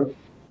bipolar,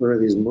 where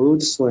these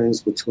mood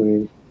swings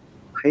between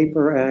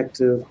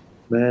hyperactive,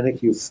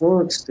 manic,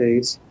 euphoric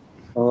states,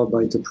 followed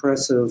by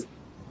depressive,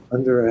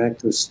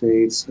 underactive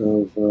states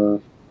of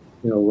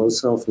low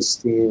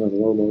self-esteem and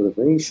low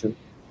motivation.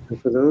 And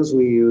for those,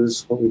 we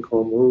use what we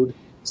call mood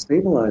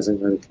stabilizing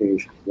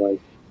medications like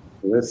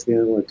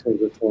lithium or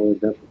tegretol or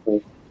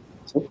Depakote.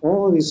 So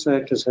all of these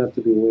factors have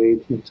to be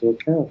weighed into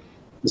account.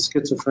 The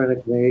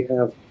schizophrenic may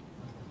have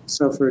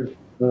suffered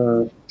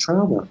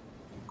trauma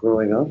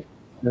growing up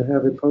and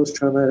have a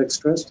post-traumatic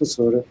stress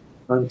disorder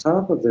on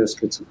top of their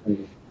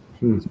schizophrenia.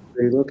 So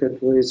they look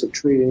at ways of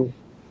treating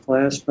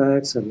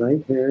flashbacks and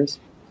nightmares,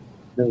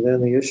 and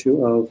then the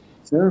issue of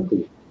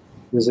therapy.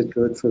 Is it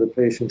good for the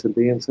patient to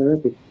be in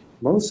therapy?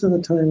 Most of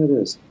the time it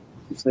is.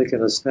 If they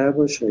can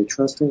establish a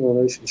trusting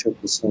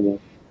relationship with someone,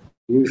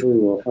 usually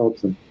will help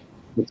them.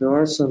 But there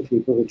are some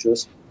people who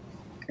just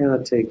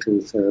cannot take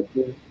to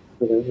therapy.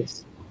 For them,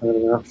 it's not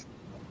an option.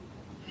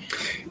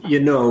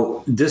 You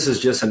know, this is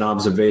just an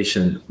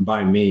observation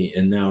by me,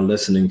 and now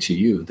listening to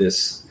you,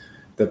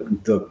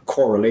 the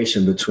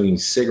correlation between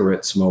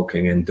cigarette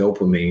smoking and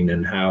dopamine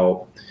and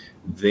how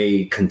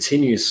they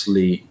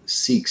continuously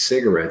seek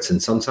cigarettes.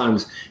 And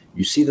sometimes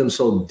you see them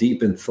so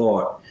deep in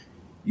thought,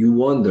 you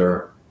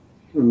wonder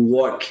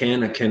what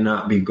can or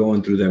cannot be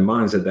going through their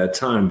minds at that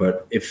time.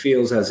 But it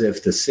feels as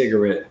if the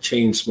cigarette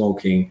chain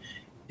smoking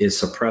is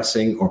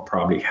suppressing or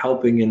probably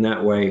helping in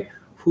that way.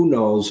 Who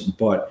knows?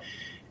 But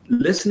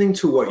listening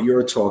to what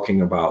you're talking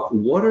about,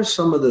 what are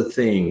some of the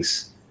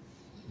things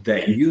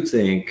that you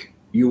think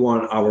you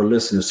want our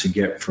listeners to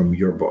get from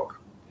your book?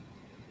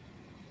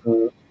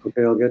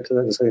 Okay, I'll get to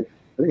that and say,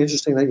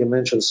 interesting that you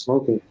mentioned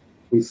smoking.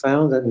 We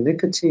found that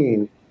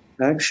nicotine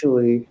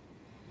actually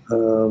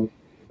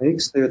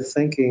makes their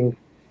thinking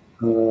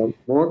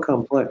more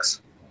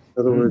complex.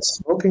 In other words,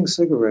 smoking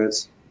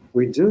cigarettes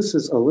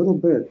reduces a little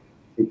bit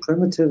the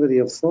primitivity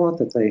of thought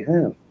that they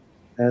have.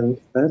 And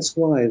that's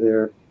why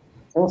they're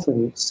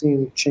often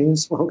seen chain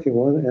smoking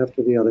one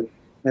after the other.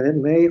 And it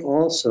may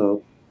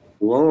also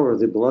lower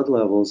the blood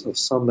levels of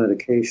some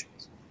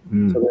medications.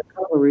 So there are a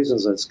couple of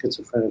reasons that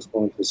schizophrenics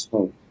want to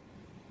smoke.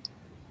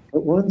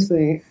 But one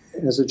thing,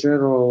 as a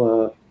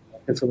general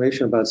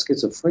information about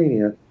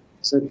schizophrenia,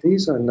 is that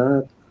these are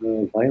not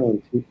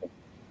violent people.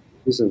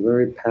 These are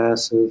very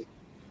passive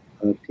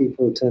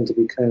people who tend to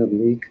be kind of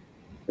meek.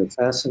 They're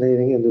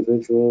fascinating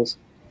individuals,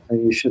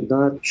 and you should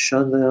not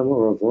shun them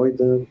or avoid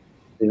them.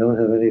 They don't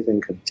have anything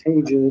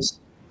contagious.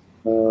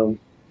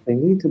 They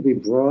need to be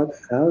brought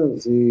out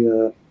of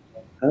the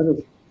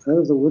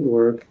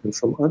woodwork and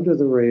from under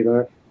the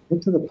radar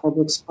into the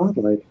public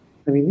spotlight.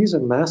 I mean, these are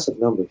massive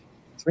numbers,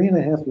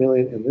 3.5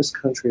 million in this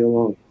country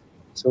alone.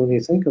 So when you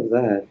think of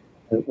that,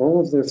 and all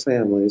of their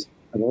families,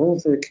 and all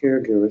of their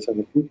caregivers, and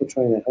the people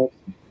trying to help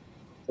them,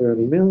 there are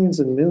millions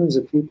and millions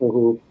of people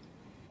who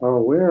are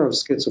aware of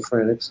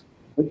schizophrenics,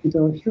 but you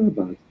don't hear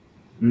about it.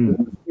 You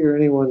don't hear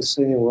anyone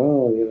saying,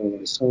 well,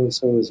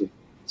 so-and-so is a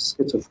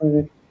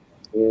schizophrenic.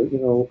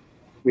 Or,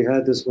 we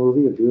had this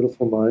movie, A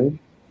Beautiful Mind,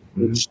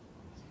 which,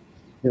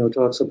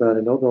 talks about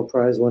a Nobel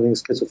Prize winning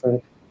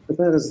schizophrenic. But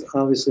that is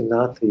obviously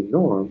not the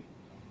norm.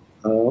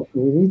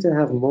 We need to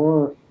have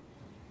more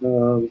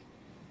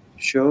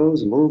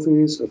shows,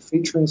 movies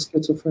featuring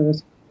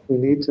schizophrenics. We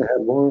need to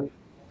have more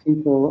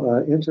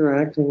people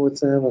interacting with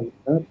them and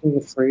not being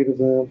afraid of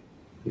them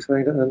and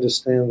trying to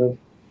understand them.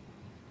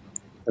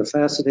 They're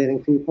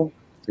fascinating people.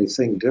 They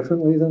think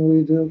differently than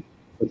we do,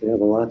 but they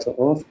have a lot to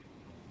offer.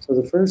 So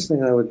the first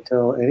thing I would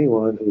tell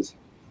anyone who's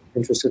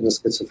interested in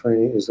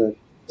schizophrenia is that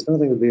there's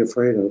nothing to be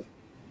afraid of.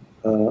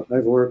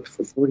 I've worked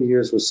for 40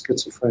 years with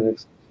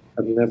schizophrenics.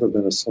 I've never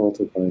been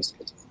assaulted by a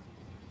schizophrenic.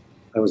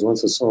 I was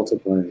once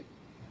assaulted by a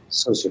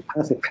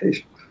sociopathic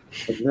patient,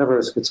 but never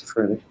a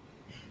schizophrenic.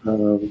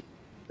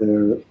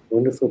 They're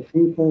wonderful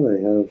people.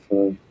 They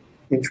have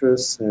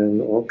interests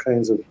and all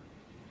kinds of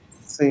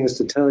things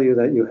to tell you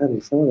that you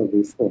hadn't thought of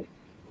before.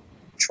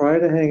 Try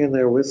to hang in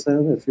there with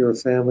them if you're a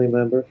family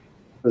member,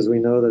 because we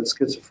know that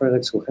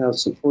schizophrenics who have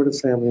supportive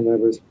family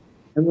members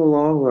in the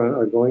long run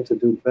are going to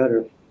do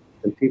better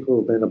than people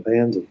who've been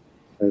abandoned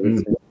by their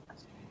families.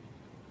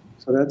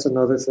 So that's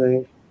another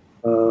thing.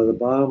 The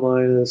bottom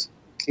line is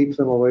keep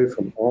them away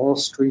from all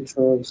street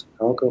drugs,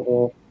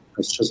 alcohol.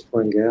 That's just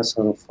pouring gas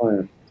on a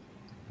fire.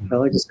 I'd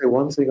like to say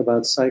one thing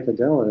about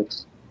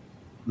psychedelics.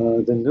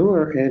 The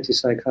newer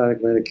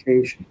antipsychotic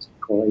medications,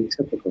 called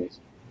atypicals,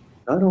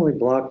 not only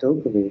block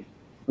dopamine,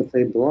 but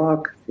they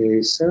block a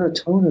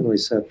serotonin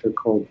receptor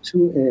called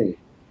 2A.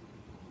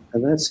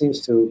 And that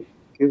seems to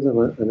give them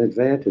an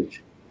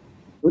advantage.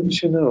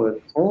 Wouldn't you know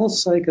it, all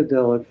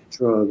psychedelic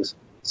drugs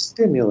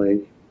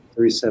stimulate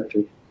the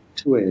receptor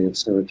 2A of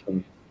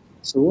serotonin.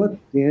 So what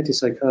the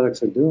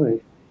antipsychotics are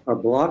doing are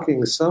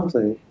blocking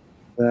something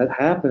that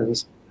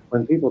happens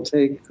when people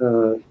take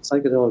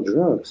psychedelic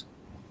drugs.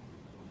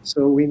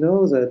 So we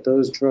know that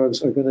those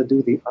drugs are going to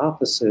do the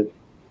opposite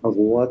of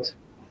what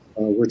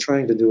we're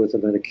trying to do with the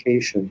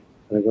medication,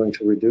 and are going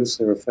to reduce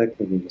their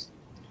effectiveness.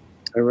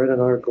 I read an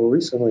article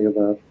recently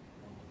about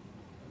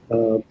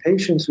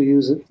patients who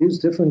use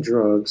different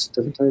drugs,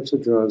 different types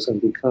of drugs, and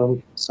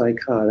become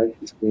psychotic,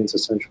 which means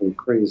essentially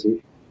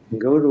crazy, and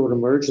go to an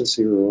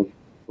emergency room,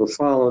 were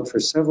followed for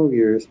several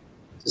years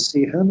to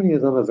see how many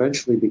of them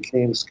eventually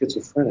became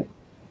schizophrenic.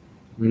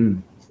 The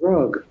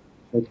drug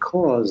that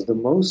caused the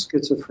most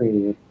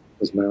schizophrenia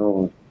was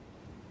marijuana.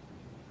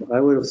 I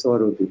would have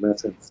thought it would be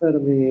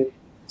methamphetamine,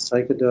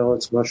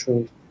 psychedelics,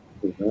 mushrooms,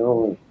 but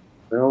marijuana.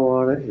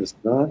 Marijuana is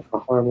not a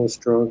harmless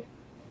drug.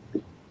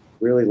 It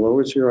really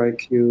lowers your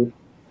IQ,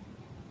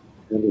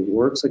 and it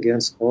works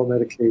against all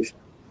medication.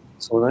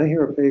 So when I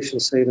hear a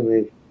patient say to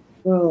me,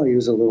 well, I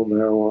use a little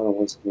marijuana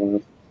once in a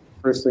while,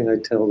 first thing I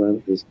tell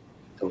them is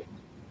don't.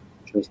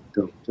 Just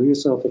don't. Do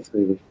yourself a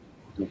favor.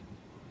 Don't.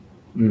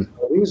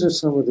 So these are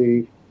some of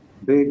the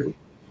big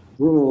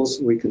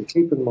rules we can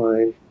keep in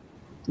mind.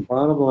 The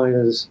bottom line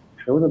is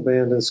don't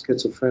abandon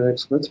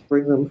schizophrenics. Let's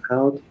bring them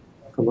out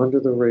from under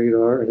the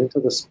radar and into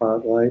the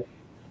spotlight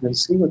and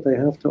see what they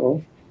have to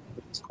offer.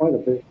 It's quite a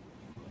bit.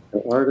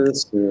 They're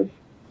artists. They're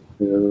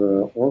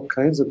all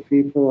kinds of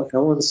people.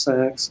 Ellen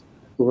Sachs,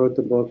 who wrote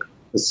the book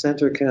The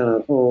Center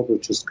Cannot Hold,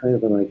 which is kind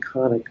of an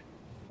iconic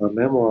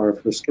memoir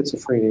for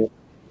schizophrenia,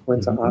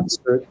 went to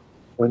Oxford,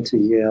 went to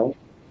Yale,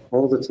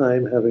 all the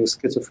time having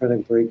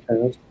schizophrenic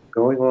breakdowns,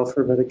 going off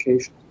her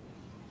medication.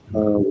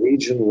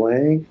 Legion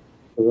Wang,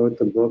 who wrote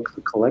the book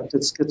The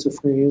Collected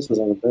Schizophrenias, was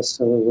on the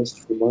bestseller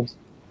list for months,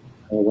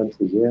 went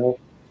to Yale.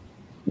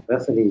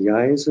 Bethany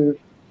Yeiser,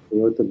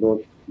 who wrote the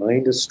book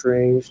Mind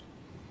Estranged,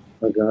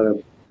 got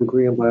a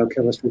degree in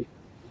biochemistry.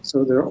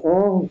 So they're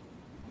all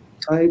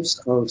types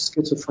of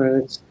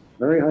schizophrenics,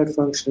 very high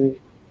functioning,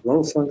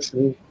 low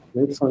functioning,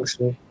 mid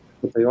functioning,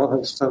 but they all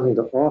have something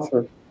to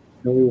offer.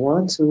 And we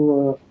want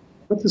to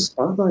put the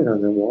spotlight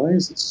on them. Why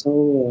is it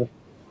so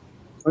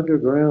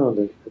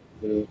underground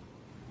and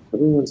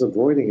everyone's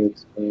avoiding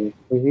it?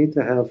 We need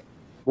to have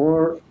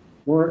more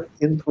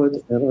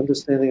input and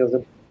understanding of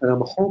them. And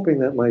I'm hoping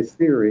that my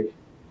theory,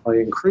 by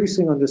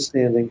increasing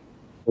understanding,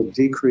 will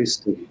decrease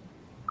stigma,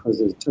 because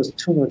there's just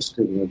too much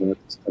stigma about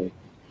this type.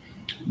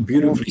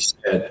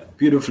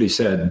 Beautifully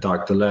said,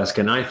 Dr. Lesk.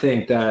 And I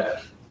think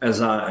that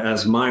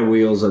as my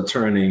wheels are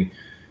turning,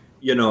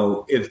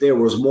 if there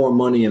was more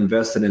money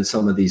invested in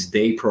some of these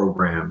day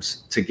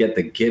programs to get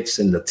the gifts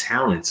and the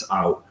talents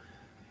out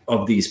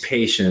of these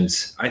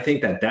patients, I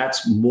think that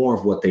that's more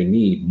of what they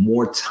need,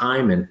 more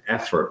time and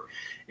effort.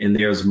 And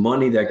there's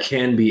money that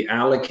can be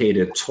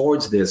allocated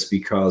towards this,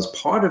 because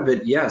part of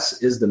it,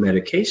 yes, is the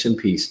medication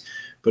piece.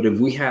 But if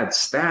we had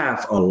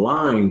staff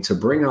aligned to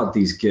bring out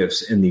these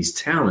gifts and these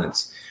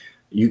talents,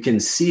 you can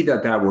see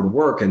that would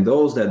work. And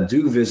those that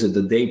do visit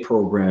the day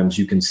programs,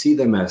 you can see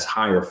them as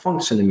higher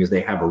functioning, because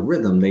they have a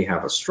rhythm, they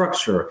have a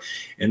structure,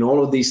 and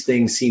all of these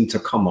things seem to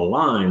come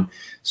aligned.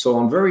 So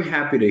I'm very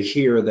happy to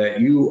hear that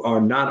you are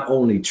not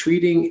only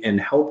treating and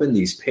helping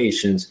these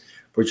patients,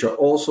 but you're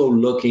also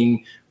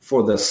looking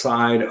for the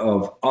side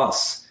of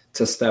us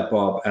to step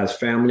up as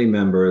family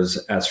members,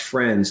 as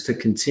friends, to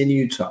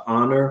continue to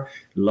honor,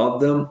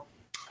 love them,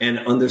 and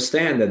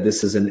understand that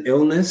this is an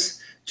illness,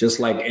 just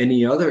like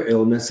any other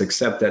illness,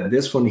 except that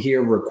this one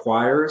here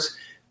requires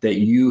that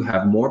you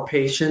have more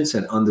patience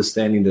and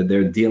understanding that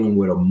they're dealing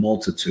with a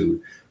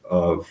multitude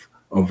of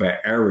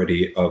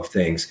variety of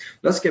things.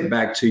 Let's get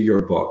back to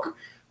your book.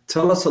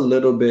 Tell us a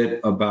little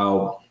bit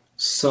about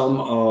some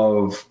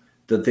of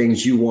the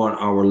things you want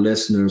our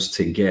listeners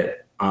to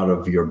get out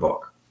of your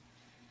book.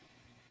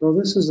 Well,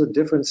 this is a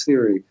different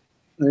theory.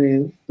 I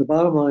mean, the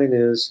bottom line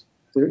is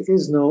there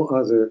is no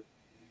other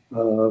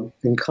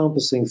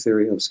encompassing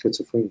theory of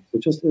schizophrenia. There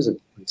just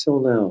isn't until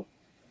now.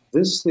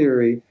 This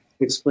theory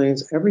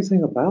explains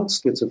everything about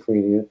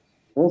schizophrenia,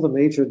 all the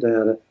major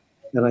data,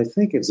 and I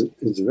think it's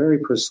very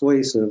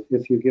persuasive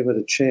if you give it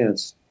a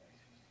chance.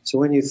 So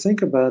when you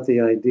think about the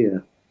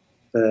idea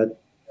that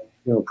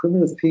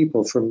primitive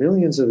people for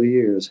millions of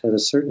years had a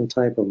certain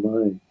type of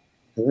mind,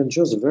 and then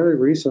just very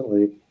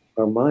recently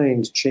our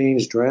minds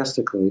changed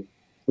drastically,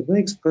 it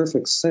makes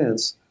perfect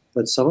sense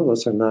that some of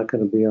us are not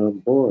going to be on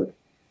board.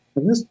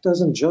 And this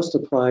doesn't just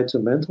apply to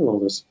mental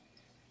illness.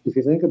 If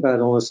you think about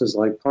illnesses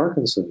like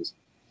Parkinson's,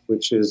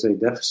 which is a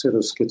deficit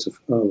of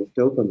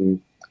dopamine,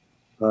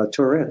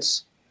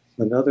 Tourette's,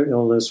 another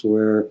illness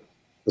where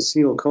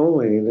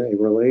acetylcholine, a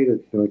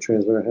related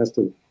neurotransmitter, has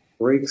to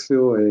break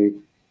through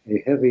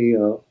a heavy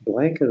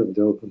blanket of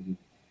dopamine,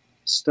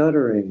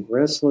 stuttering,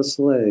 restless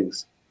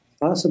legs,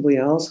 possibly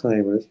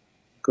Alzheimer's,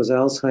 because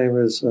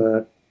Alzheimer's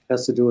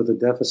has to do with the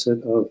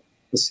deficit of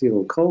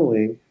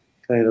acetylcholine,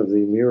 kind of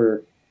the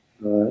mirror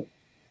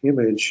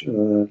image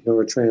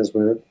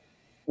neurotransmitter.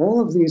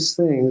 All of these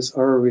things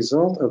are a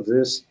result of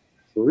this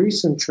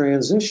recent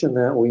transition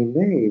that we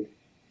made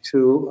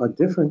to a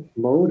different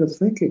mode of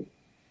thinking.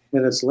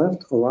 And it's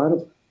left a lot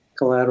of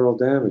collateral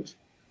damage.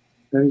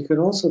 And you can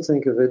also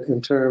think of it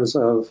in terms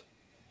of,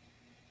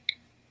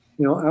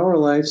 our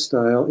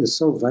lifestyle is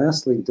so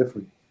vastly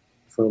different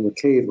from a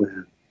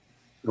caveman.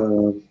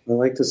 I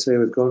like to say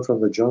we've gone from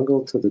the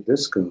jungle to the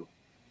disco.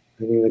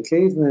 I mean, a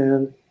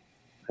caveman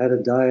had a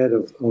diet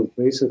of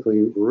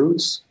basically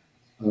roots,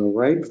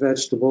 ripe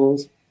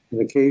vegetables,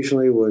 and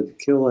occasionally would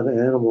kill an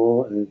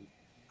animal and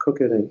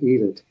cook it and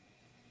eat it.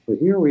 But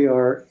here we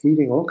are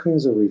eating all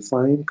kinds of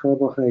refined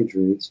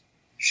carbohydrates,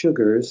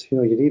 sugars.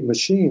 You need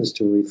machines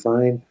to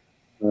refine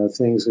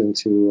things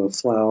into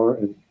flour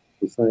and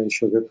refined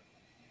sugar.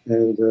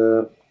 And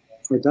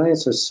our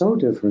diets are so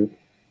different.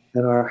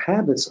 And our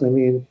habits,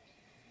 the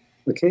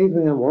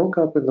caveman woke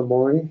up in the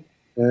morning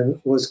and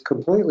was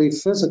completely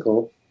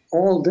physical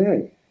all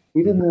day.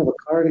 He didn't have a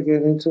car to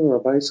get into or a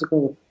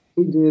bicycle.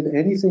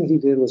 Anything he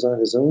did was on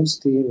his own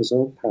steam, his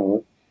own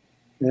power.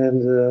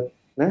 And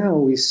now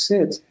we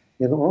sit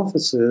in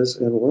offices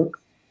and work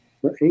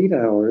for 8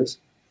 hours.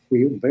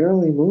 We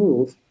barely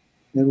move,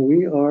 and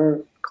we are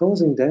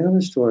causing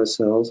damage to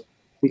ourselves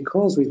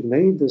because we've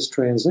made this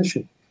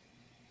transition.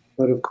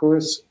 But of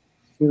course,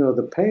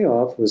 the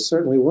payoff was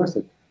certainly worth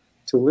it.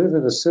 To live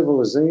in a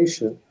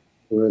civilization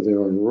where there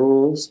are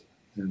rules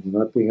and we're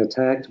not being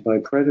attacked by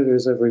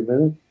predators every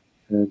minute,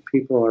 and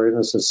people are in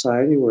a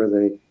society where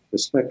they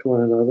respect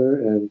one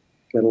another and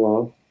get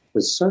along,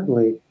 is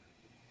certainly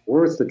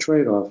worth the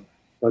trade-off.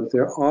 But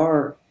there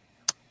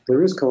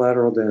is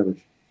collateral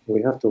damage.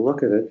 We have to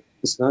look at it.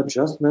 It's not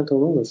just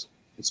mental illness.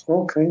 It's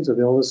all kinds of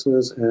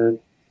illnesses and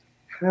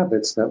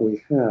habits that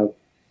we have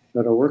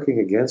that are working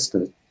against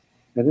it.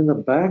 And in the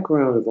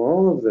background of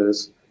all of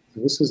this,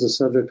 and this is the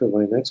subject of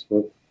my next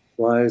book,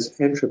 lies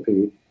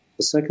entropy,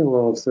 the second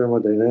law of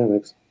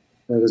thermodynamics,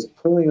 that is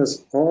pulling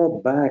us all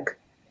back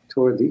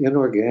toward the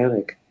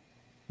inorganic.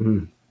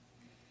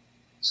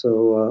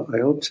 So I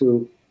hope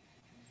to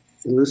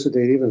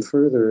elucidate even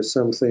further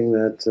something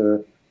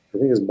that I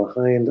think is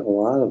behind a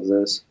lot of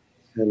this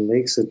and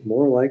makes it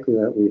more likely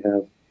that we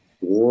have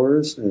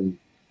wars and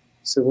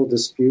civil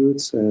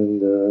disputes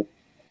and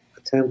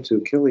attempt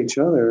to kill each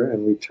other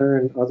and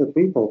return other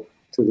people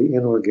to the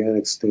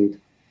inorganic state.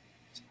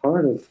 It's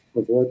part of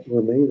what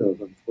we're made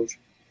of,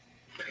 unfortunately.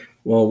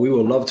 Well, we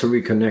would love to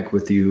reconnect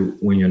with you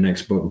when your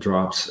next book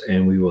drops,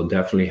 and we will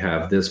definitely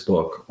have this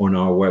book on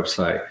our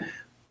website.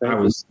 I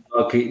was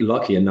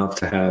lucky enough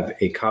to have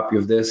a copy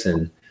of this,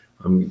 and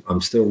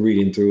I'm still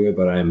reading through it,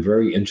 but I am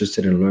very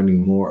interested in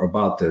learning more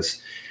about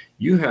this.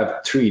 You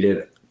have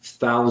treated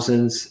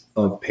thousands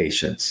of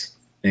patients,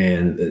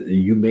 and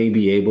you may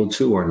be able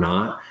to or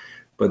not,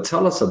 but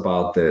tell us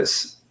about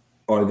this.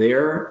 Are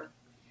there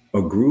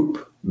a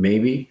group,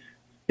 maybe?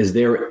 Is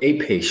there a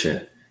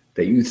patient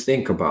that you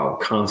think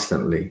about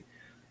constantly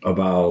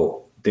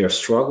about their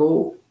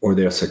struggle or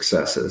their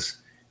successes,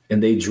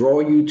 and they draw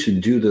you to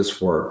do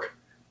this work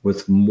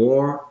with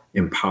more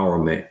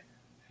empowerment,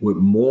 with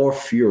more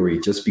fury,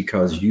 just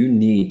because you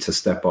need to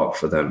step up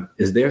for them?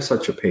 Is there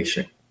such a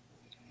patient?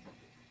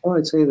 Well,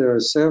 I'd say there are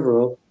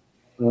several.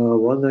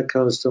 One that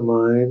comes to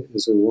mind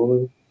is a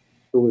woman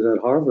who was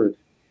at Harvard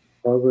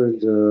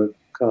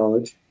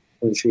College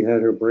when she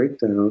had her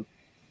breakdown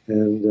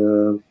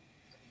and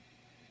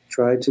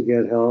tried to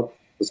get help,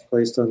 was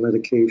placed on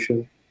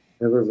medication,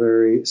 never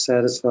very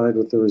satisfied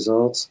with the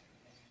results.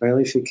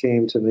 Finally, she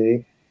came to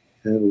me,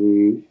 and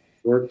we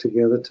worked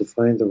together to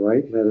find the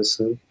right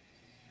medicine,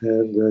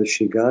 and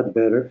she got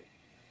better,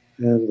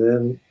 and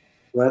then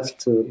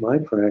left my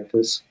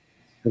practice.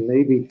 And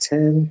maybe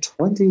 10,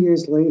 20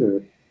 years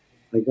later,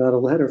 I got a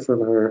letter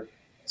from her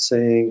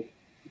saying,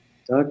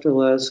 "Dr.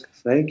 Lesk,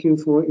 thank you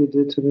for what you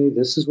did to me.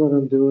 This is what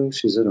I'm doing."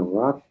 She's in a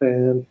rock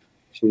band.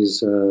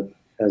 She's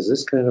has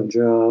this kind of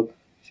job.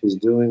 She's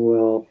doing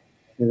well.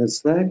 And it's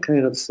that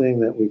kind of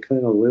thing that we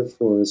kind of live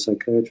for as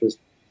psychiatrists,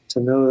 to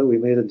know that we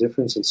made a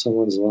difference in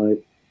someone's life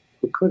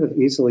who could have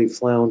easily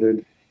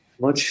floundered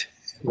much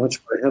more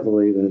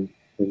heavily than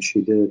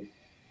she did.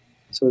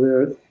 So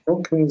there are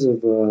all kinds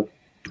of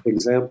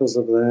examples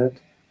of that.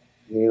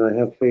 I mean, I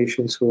have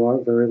patients who are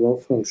very low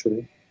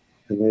functioning,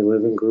 and they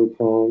live in group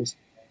homes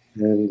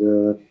and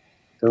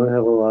don't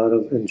have a lot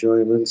of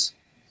enjoyments,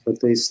 but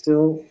they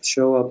still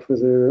show up for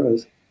their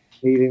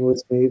meeting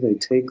with me. They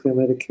take their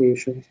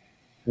medications,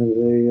 and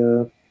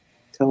they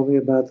tell me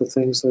about the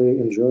things they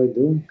enjoy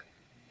doing.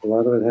 A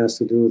lot of it has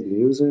to do with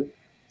music,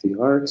 the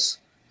arts.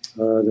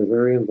 They're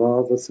very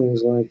involved with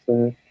things like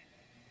that.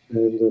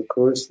 And of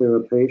course, there are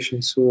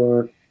patients who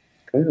are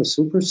kind of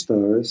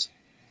superstars,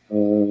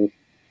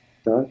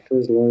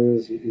 doctors,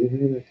 lawyers, you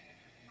name it,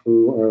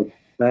 who are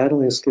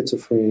battling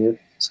schizophrenia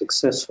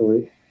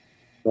successfully,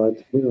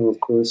 but, of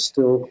course,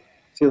 still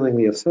feeling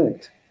the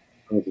effect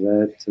of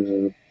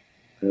that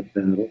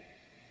battle.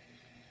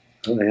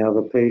 I have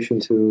a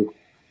patient who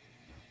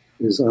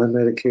is on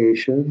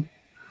medication.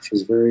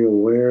 She's very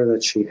aware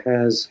that she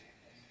has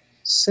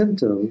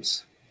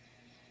symptoms,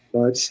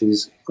 but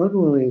she's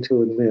unwilling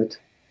to admit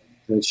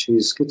that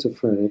she's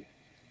schizophrenic,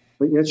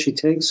 but yet she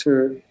takes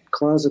her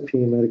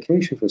clozapine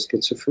medication for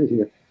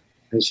schizophrenia.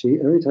 And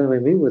every time I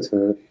meet with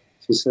her,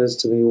 she says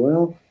to me,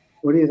 well,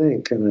 what do you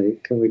think?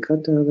 Can we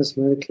cut down this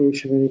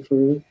medication any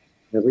further?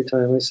 Every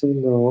time I say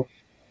no,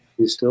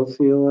 you still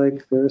feel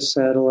like there are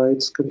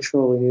satellites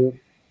controlling you. You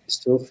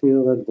still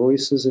feel that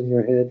voices in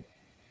your head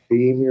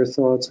beam your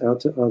thoughts out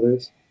to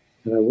others.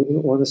 And I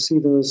wouldn't want to see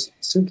those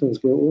symptoms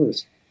get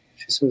worse.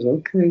 She says,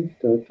 okay,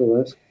 Dr.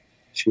 Lesk.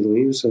 She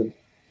leaves and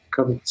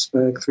comes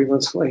back 3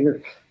 months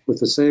later with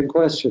the same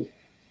question.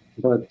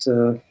 But,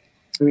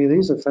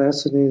 these are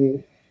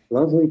fascinating,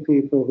 lovely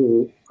people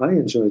who I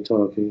enjoy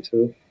talking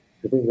to.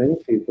 I think many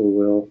people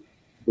will.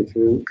 If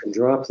you can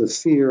drop the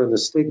fear and the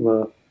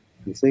stigma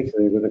and think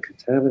they're going to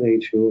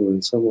contaminate you or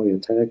in some way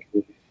attack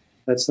you,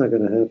 that's not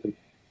going to happen.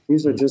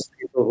 These are just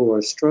people who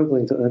are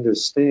struggling to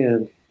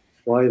understand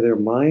why their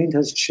mind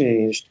has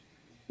changed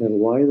and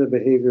why their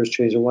behavior has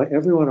changed and why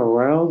everyone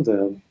around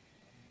them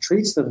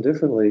treats them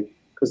differently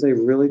because they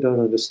really don't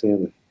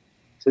understand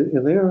it.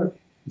 In their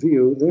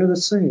view, they're the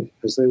same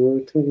as they were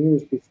 10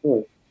 years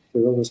before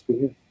their illness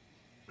began.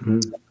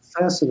 Mm-hmm.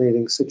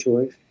 Fascinating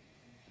situation.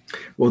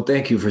 Well,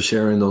 thank you for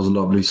sharing those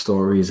lovely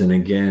stories. And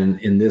again,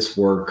 in this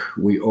work,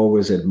 we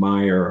always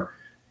admire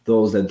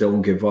those that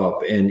don't give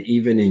up. And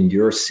even in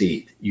your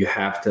seat, you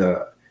have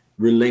to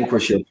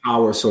relinquish your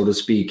power, so to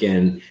speak,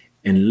 and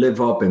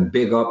live up and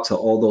big up to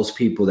all those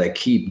people that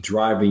keep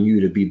driving you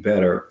to be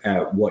better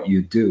at what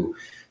you do.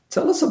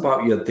 Tell us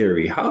about your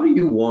theory. How do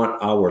you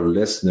want our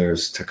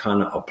listeners to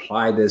kind of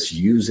apply this,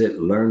 use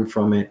it, learn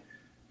from it?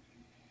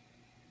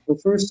 Well,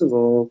 first of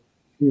all,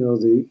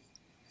 the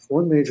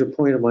one major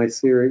point of my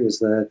theory is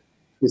that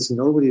it's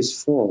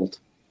nobody's fault.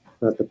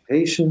 Not the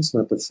patients,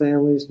 not the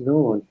families, no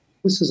one.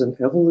 This is an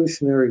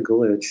evolutionary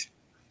glitch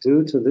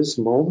due to this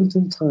moment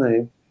in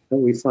time that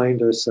we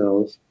find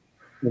ourselves,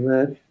 and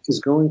that is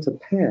going to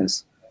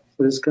pass.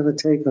 But it's going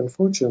to take,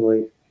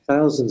 unfortunately,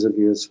 thousands of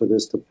years for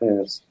this to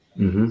pass.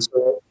 Mm-hmm.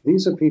 So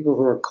these are people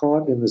who are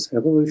caught in this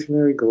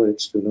evolutionary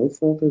glitch through no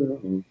fault of their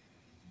own,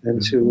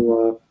 and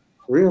to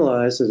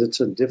realize that it's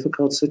a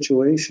difficult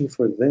situation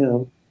for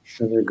them,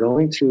 and they're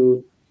going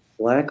to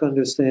lack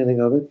understanding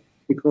of it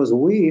because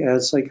we,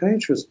 as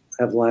psychiatrists,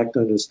 have lacked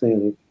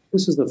understanding.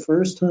 This is the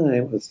first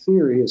time a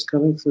theory is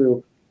coming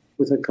through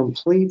with a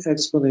complete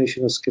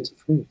explanation of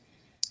schizophrenia.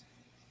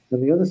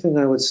 And the other thing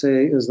I would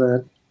say is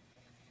that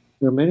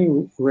there are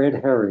many red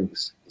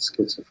herrings in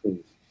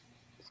schizophrenia.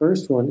 The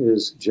first one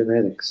is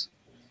genetics.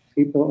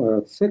 People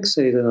are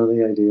fixated on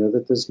the idea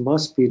that this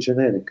must be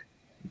genetic.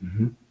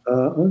 Mm-hmm.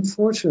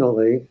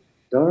 Unfortunately,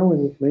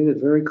 Darwin made it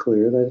very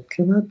clear that it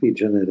cannot be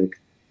genetic.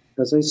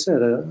 As I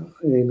said, a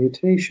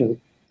mutation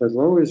that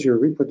lowers your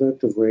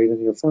reproductive rate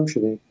and your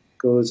functioning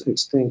goes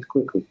extinct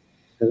quickly.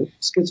 And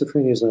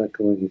schizophrenia is not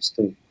going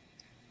extinct.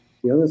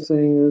 The other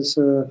thing is,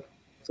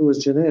 if it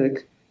was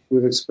genetic, we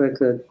would expect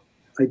that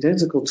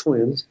identical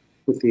twins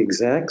with the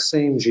exact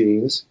same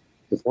genes,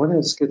 if one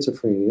had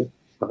schizophrenia,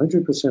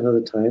 100% of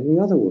the time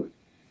the other would.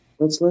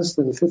 That's less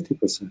than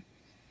 50%.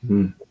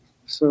 Mm.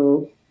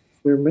 So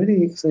there are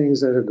many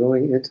things that are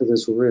going into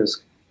this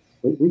risk,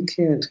 but we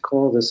can't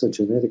call this a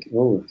genetic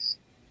illness.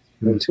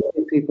 Mm. And too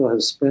many people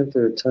have spent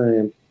their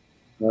time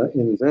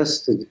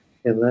invested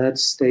in that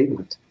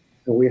statement.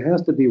 And we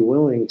have to be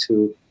willing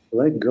to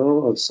let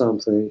go of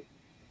something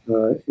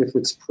if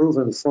it's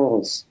proven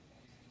false.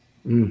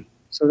 Mm.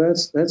 So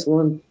that's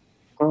one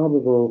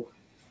probable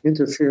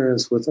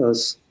interference with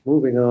us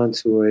moving on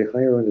to a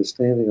higher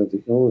understanding of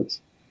the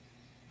illness.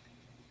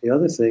 The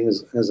other thing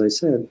is, as I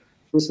said,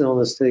 this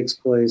illness takes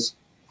place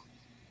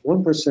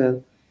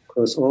 1%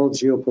 across all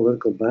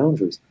geopolitical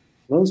boundaries.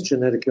 Most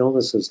genetic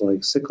illnesses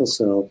like sickle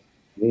cell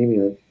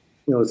anemia,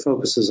 it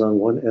focuses on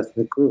one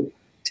ethnic group.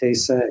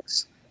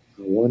 Tay-Sachs,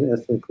 one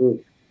ethnic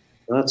group.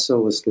 Not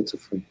so with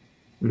schizophrenia.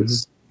 Mm-hmm.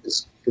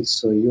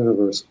 It's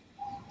universal.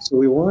 So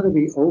we want to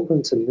be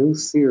open to new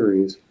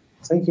theories,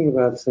 thinking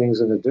about things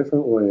in a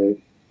different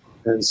way,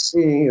 and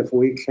seeing if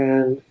we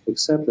can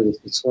accept it.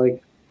 It's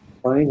like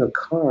buying a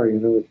car,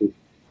 if you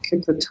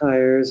kick the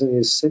tires and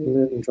you sit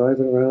in it and drive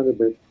it around a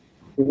bit,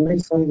 you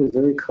might find it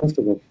very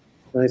comfortable.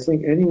 And I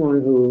think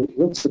anyone who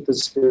looks at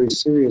this theory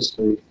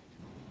seriously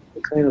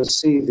will kind of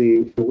see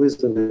the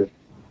wisdom in it.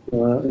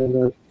 And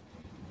not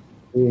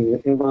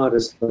being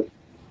immodest, but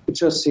it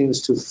just seems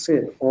to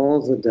fit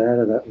all the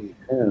data that we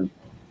have.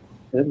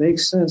 And it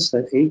makes sense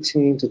that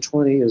 18 to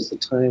 20 is the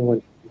time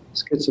when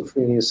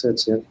schizophrenia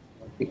sets in,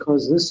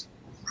 because this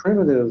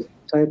primitive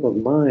type of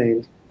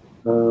mind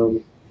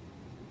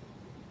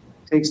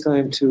takes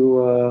time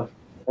to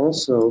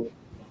also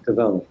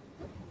develop.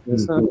 And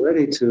it's not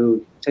ready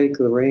to take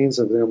the reins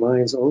of their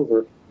minds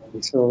over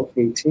until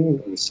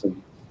 18 or so.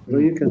 Though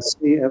you can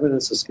see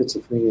evidence of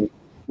schizophrenia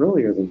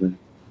earlier than that.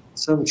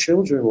 Some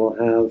children will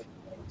have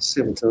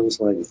symptoms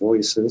like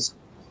voices,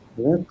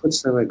 and that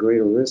puts them at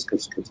greater risk of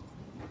schizophrenia.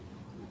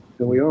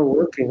 And we are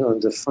working on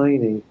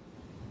defining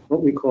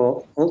what we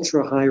call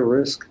ultra-high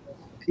risk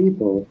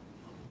people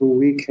who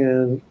we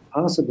can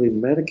possibly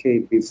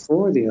medicate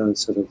before the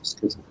onset of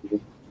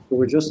schizophrenia, but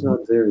we're just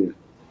not there yet.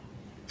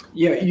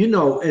 Yeah,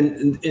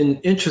 and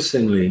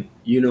interestingly,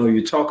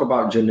 you talk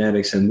about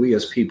genetics, and we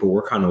as people,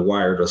 we're kind of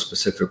wired a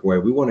specific way.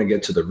 We want to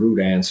get to the root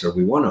answer.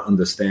 We want to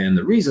understand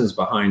the reasons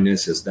behind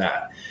this is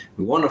that.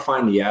 We want to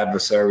find the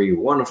adversary. We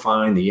want to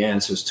find the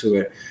answers to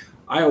it.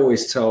 I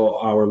always tell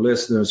our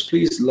listeners,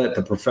 please let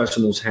the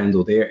professionals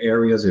handle their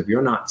areas. If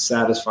you're not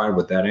satisfied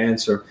with that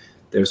answer,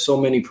 there's so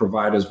many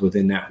providers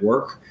within that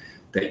work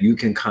that you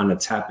can kind of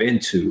tap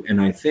into.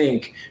 And I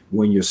think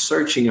when you're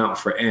searching out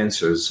for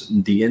answers,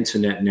 the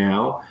internet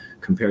now,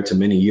 compared to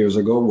many years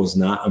ago, was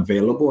not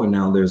available. And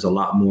now there's a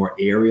lot more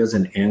areas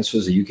and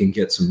answers that you can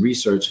get some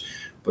research.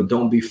 But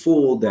don't be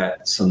fooled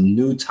that some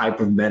new type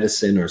of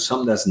medicine or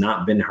something that's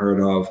not been heard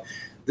of.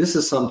 This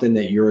is something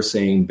that you're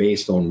saying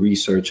based on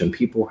research, and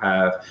people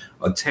have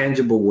a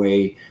tangible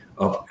way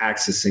of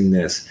accessing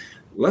this.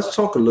 Let's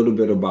talk a little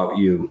bit about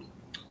you.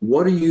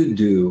 What do you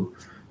do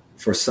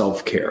for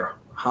self-care?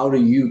 How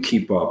do you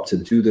keep up to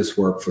do this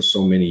work for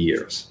so many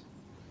years?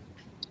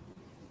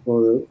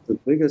 Well, the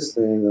biggest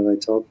thing that I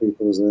tell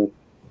people is that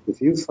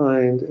if you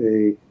find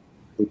a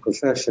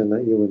profession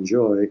that you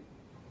enjoy,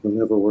 you'll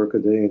never work a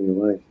day in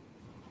your life.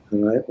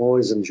 And I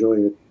always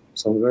enjoy it,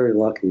 so I'm very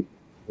lucky.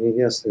 I mean,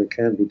 yes, there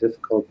can be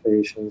difficult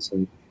patients,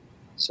 and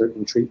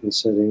certain treatment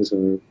settings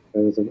are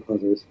better than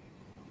others.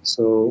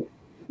 So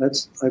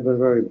I've been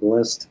very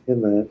blessed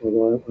in that,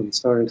 although I'm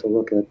starting to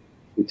look at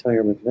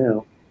retirement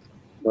now.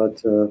 But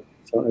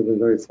so I've been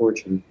very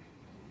fortunate.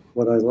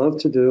 What I love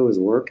to do is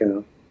work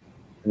out,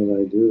 and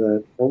I do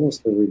that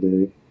almost every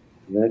day,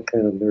 and that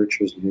kind of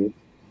nurtures me.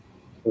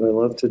 What I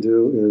love to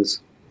do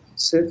is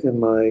sit in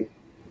my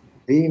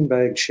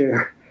beanbag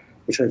chair,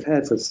 which I've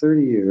had for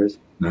 30 years,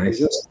 Nice.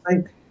 and just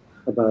think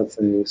about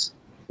things.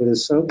 It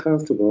is so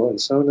comfortable and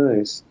so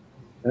nice.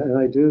 And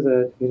I do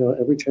that,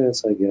 every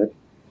chance I get.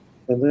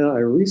 And then I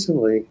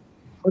recently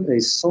put a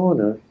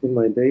sauna in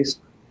my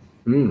basement.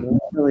 And I'm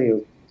telling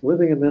you,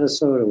 living in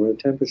Minnesota where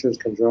temperatures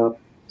can drop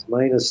to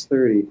minus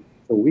 30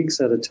 for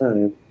weeks at a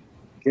time,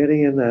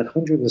 getting in that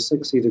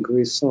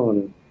 160-degree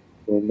sauna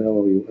will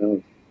mellow you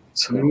out.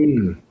 So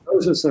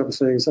those are some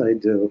things I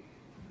do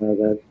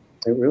that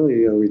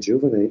really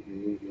rejuvenate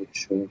me,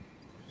 which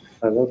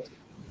I love to.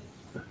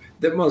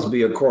 There must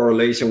be a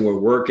correlation with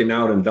working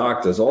out and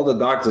doctors. All the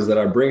doctors that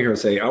I bring here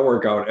say, I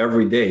work out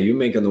every day. You're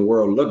making the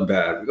world look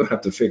bad. We're going to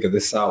have to figure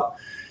this out.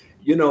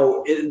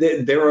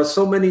 There are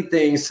so many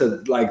things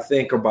to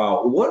think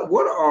about.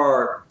 What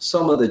are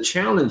some of the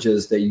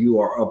challenges that you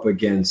are up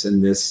against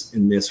in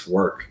this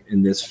work,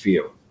 in this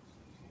field?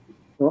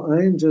 Well,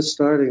 I am just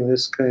starting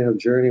this kind of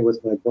journey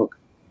with my book.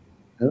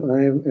 And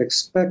I am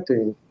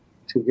expecting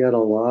to get a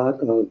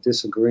lot of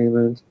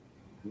disagreement,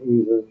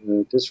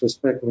 even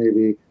disrespect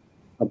maybe,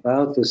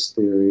 about this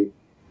theory,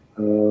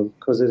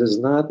 because it is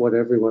not what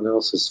everyone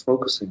else is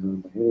focusing on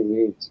by any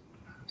means.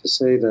 To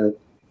say that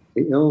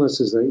the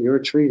illnesses that you're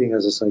treating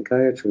as a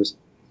psychiatrist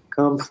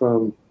come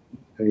from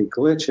a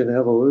glitch in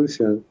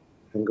evolution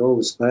and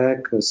goes back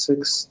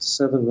 6 to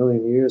 7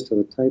 million years to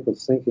the type of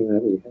thinking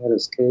that we had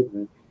as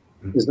cavemen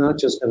is not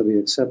just going to be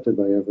accepted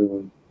by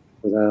everyone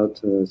without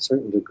a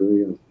certain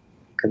degree of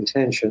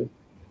contention,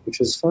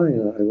 which is fine.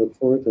 I look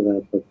forward to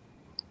that. But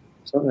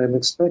so I'm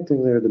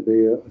expecting there to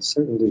be a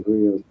certain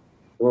degree of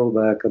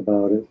blowback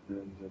about it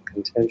and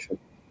contention.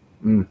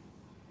 And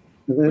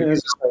then as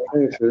a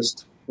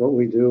psychiatrist, what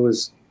we do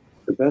is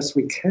the best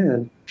we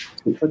can,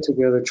 we put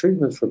together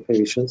treatment for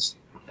patients.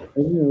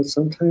 And,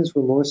 sometimes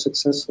we're more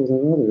successful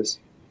than others.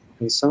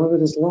 And some of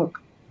it is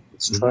luck.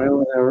 It's trial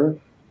and error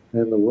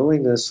and the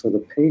willingness for the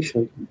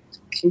patient to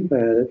keep at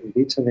it and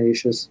be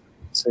tenacious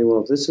and say,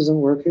 well, if this isn't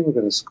working, we're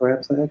going to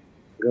scrap that and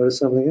go to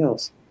something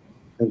else.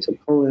 And to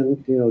pull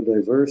in,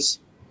 diverse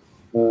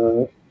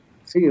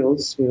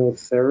fields,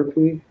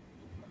 therapy,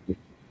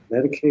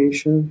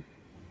 medication,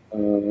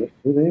 you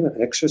name it,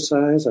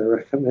 exercise, I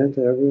recommend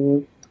to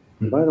everyone.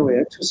 And by the way,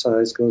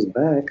 exercise goes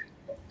back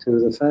to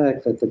the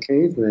fact that the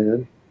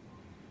caveman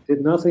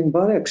did nothing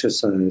but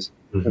exercise.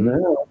 And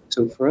now,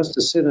 for us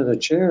to sit in a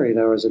chair 8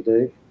 hours a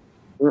day,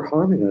 we're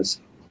harming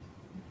us.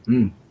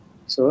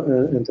 So,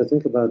 and to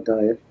think about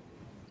diet.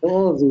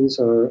 All of these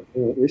are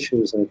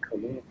issues that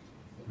come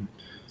up.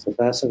 It's a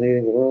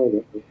fascinating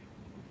world.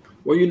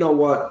 Well, you know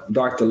what,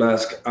 Dr.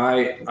 Lesk,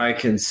 I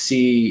can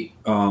see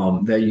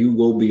that you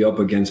will be up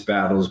against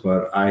battles,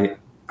 but I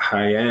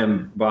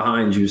am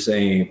behind you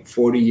saying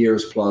 40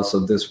 years plus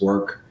of this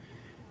work.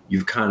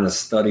 You've kind of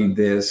studied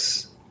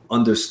this,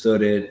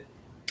 understood it,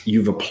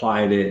 you've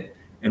applied it.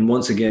 And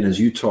once again, as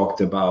you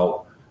talked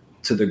about,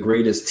 to the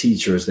greatest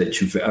teachers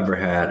that you've ever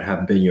had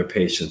have been your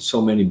patients.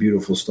 So many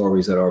beautiful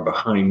stories that are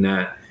behind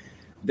that.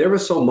 There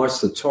is so much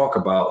to talk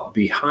about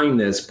behind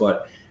this,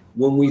 but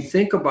when we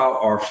think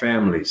about our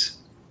families,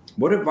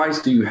 what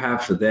advice do you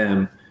have for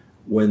them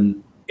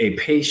when a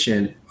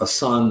patient, a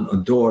son, a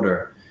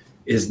daughter,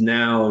 is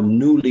now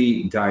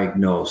newly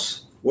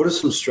diagnosed? What are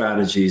some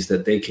strategies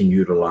that they can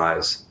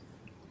utilize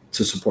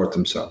to support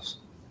themselves?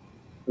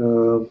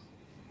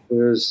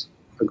 There's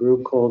a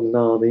group called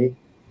NAMI,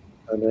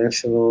 a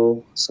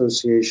National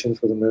Association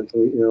for the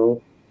Mentally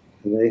Ill,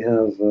 and they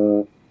have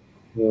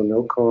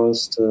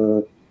no-cost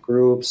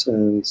groups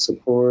and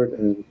support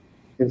and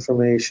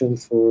information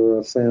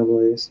for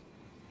families.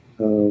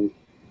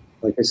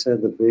 Like I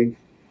said, the big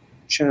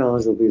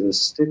challenge will be to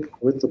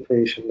stick with the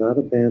patient, not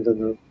abandon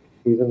them,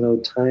 even though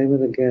time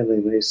and again they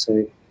may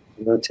say,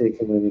 I'm not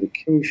taking my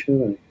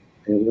medication,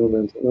 I have no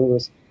mental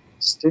illness.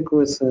 Stick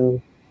with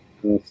them,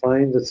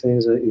 find the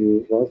things that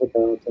you love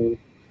about them,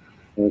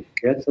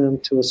 get them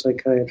to a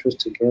psychiatrist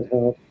to get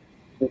help,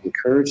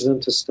 encourage them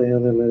to stay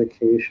on their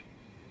medication,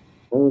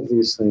 all of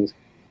these things.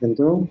 And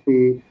don't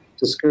be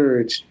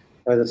discouraged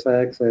by the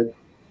fact that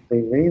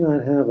they may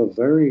not have a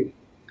very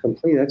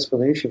complete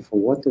explanation for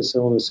what this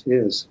illness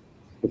is.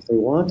 If they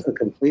want a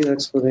complete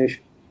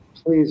explanation,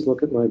 please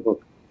look at my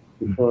book,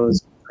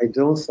 because I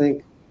don't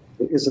think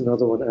there is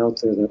another one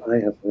out there that I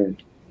have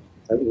read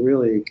that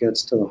really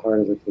gets to the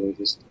heart of it the way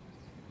this does.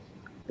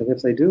 And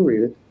if they do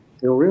read it,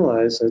 they'll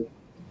realize that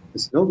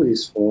it's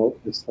nobody's fault,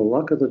 it's the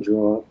luck of the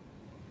draw,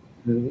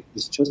 and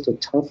it's just a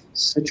tough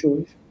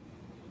situation.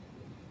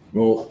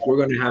 Well, we're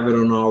going to have it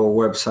on our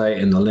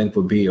website, and the link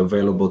will be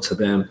available to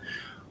them.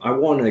 I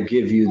want to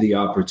give you the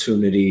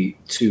opportunity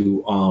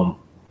to,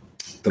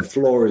 the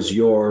floor is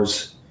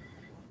yours.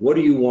 What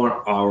do you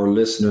want our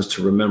listeners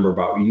to remember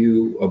about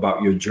you,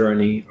 about your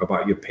journey,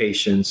 about your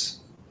patients?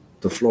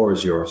 The floor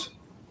is yours.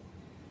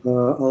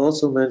 I'll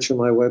also mention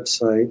my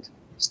website,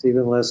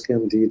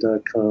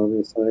 StephenLeskMD.com.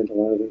 You'll find a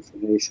lot of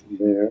information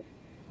there.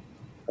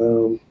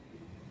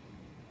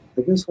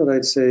 I guess what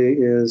I'd say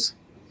is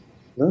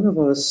none of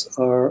us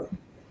are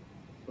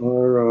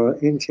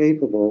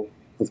incapable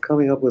of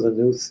coming up with a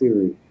new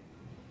theory.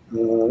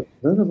 None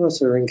of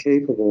us are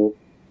incapable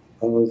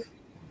of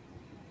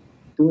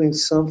doing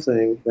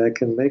something that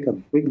can make a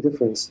big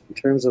difference in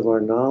terms of our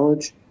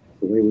knowledge,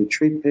 the way we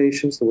treat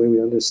patients, the way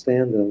we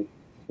understand them.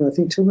 And I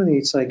think too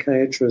many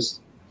psychiatrists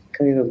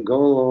kind of go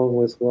along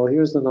with, well,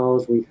 here's the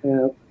knowledge we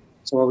have,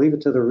 so I'll leave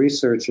it to the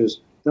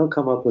researchers. They'll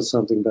come up with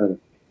something better.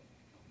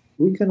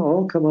 We can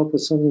all come up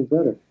with something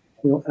better.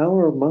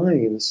 Our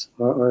minds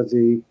are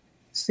the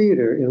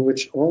theater in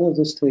which all of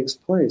this takes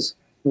place.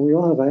 And we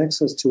all have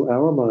access to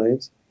our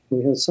minds,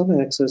 and we have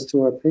some access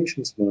to our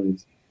patients'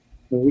 minds.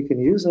 And we can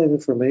use that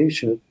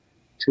information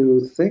to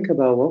think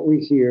about what we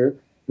hear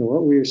and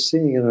what we are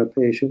seeing in our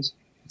patients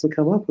to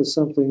come up with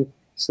something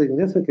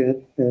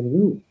significant and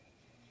new.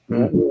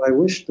 I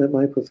wish that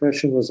my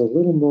profession was a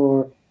little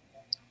more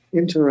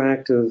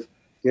interactive,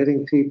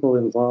 getting people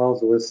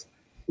involved with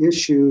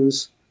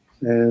issues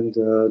and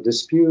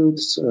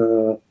disputes,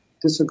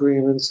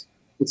 disagreements.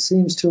 It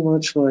seems too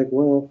much like,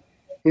 well,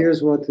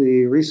 here's what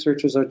the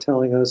researchers are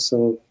telling us,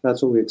 so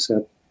that's what we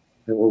accept,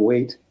 and we'll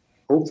wait.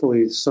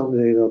 Hopefully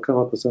someday they'll come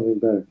up with something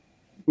better.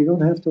 You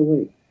don't have to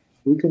wait.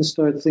 We can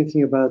start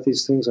thinking about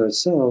these things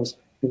ourselves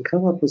and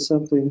come up with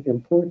something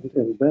important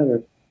and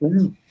better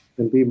now,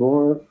 and be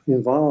more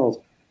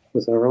involved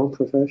with our own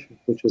profession,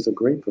 which is a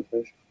great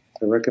profession.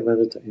 I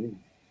recommend it to anyone.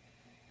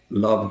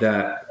 Love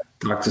that.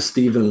 Dr.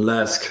 Stephen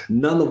Lesk,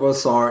 none of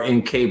us are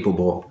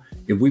incapable.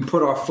 If we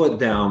put our foot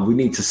down, we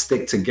need to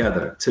stick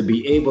together to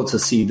be able to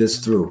see this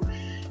through.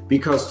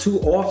 Because too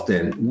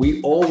often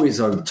we always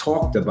are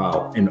talked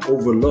about and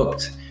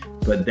overlooked,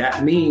 but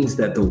that means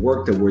that the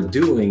work that we're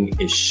doing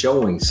is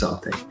showing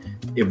something.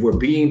 If we're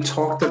being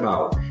talked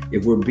about,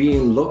 if we're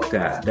being looked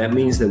at, that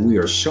means that we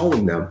are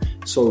showing them.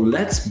 So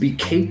let's be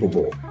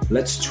capable.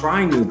 Let's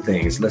try new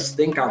things. Let's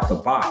think out the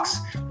box.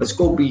 Let's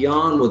go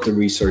beyond what the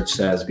research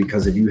says,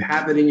 because if you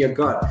have it in your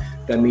gut,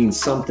 that means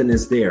something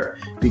is there.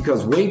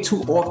 Because way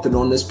too often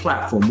on this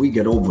platform, we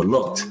get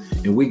overlooked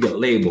and we get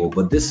labeled,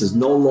 but this is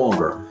no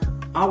longer.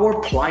 Our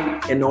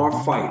plight and our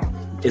fight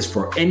is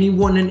for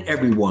anyone and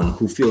everyone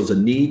who feels a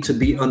need to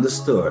be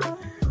understood.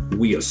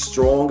 We are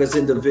strong as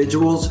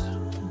individuals,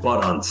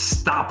 but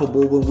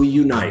unstoppable when we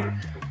unite.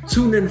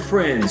 Tune in,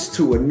 friends,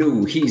 to a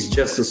new He's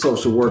Just a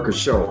Social Worker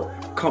show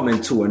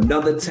coming to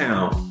another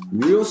town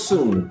real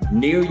soon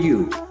near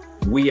you.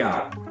 We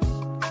out.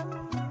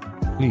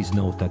 Please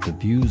note that the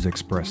views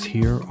expressed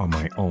here are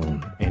my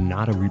own and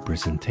not a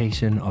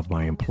representation of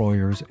my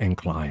employers and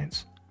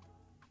clients.